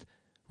most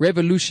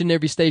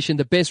revolutionary station,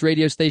 the best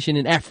radio station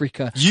in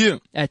Africa.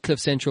 At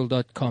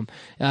cliffcentral.com.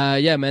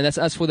 Man, that's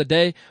us for the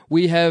day.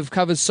 We have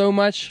covered so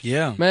much.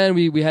 Man,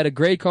 we had a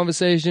great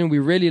conversation. We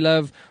really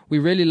love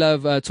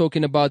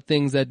talking about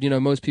things that,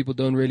 most people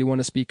don't really want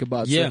to speak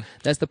about. So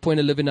that's the point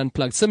of living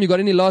unplugged. Sim, you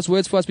got any last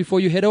words for us before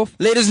you head off?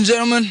 Ladies and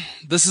gentlemen,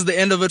 this is the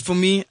end of it for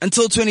me.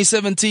 Until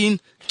 2017,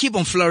 keep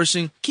on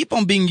flourishing, keep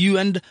on being you,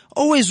 and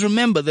always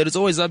remember that it's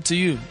always up to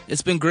you.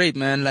 It's been great,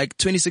 man. Like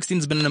 2016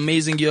 has been an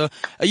amazing year,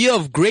 a year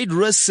of great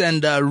risks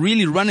and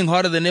really running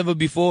harder than ever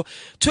before.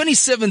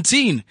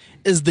 2017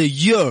 is the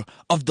year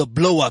of the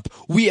blow up.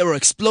 We are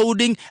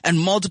exploding and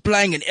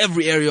multiplying in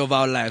every area of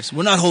our lives.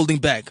 We're not holding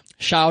back.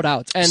 Shout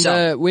out.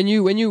 And when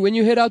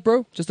you head out,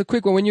 bro, just a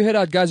quick one. When you head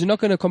out, guys, you're not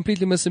going to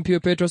completely miss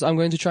Simpiwe Petros. I'm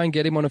going to try and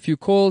get him on a few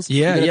calls.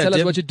 You're going to tell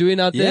us what you're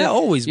doing out there. Yeah,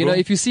 always, bro.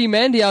 If you see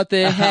Mandy out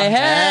there, hey.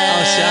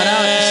 Shout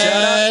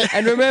out.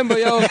 And remember,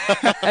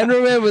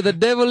 the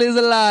devil is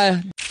a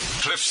liar.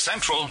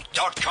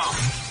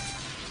 CliffCentral.com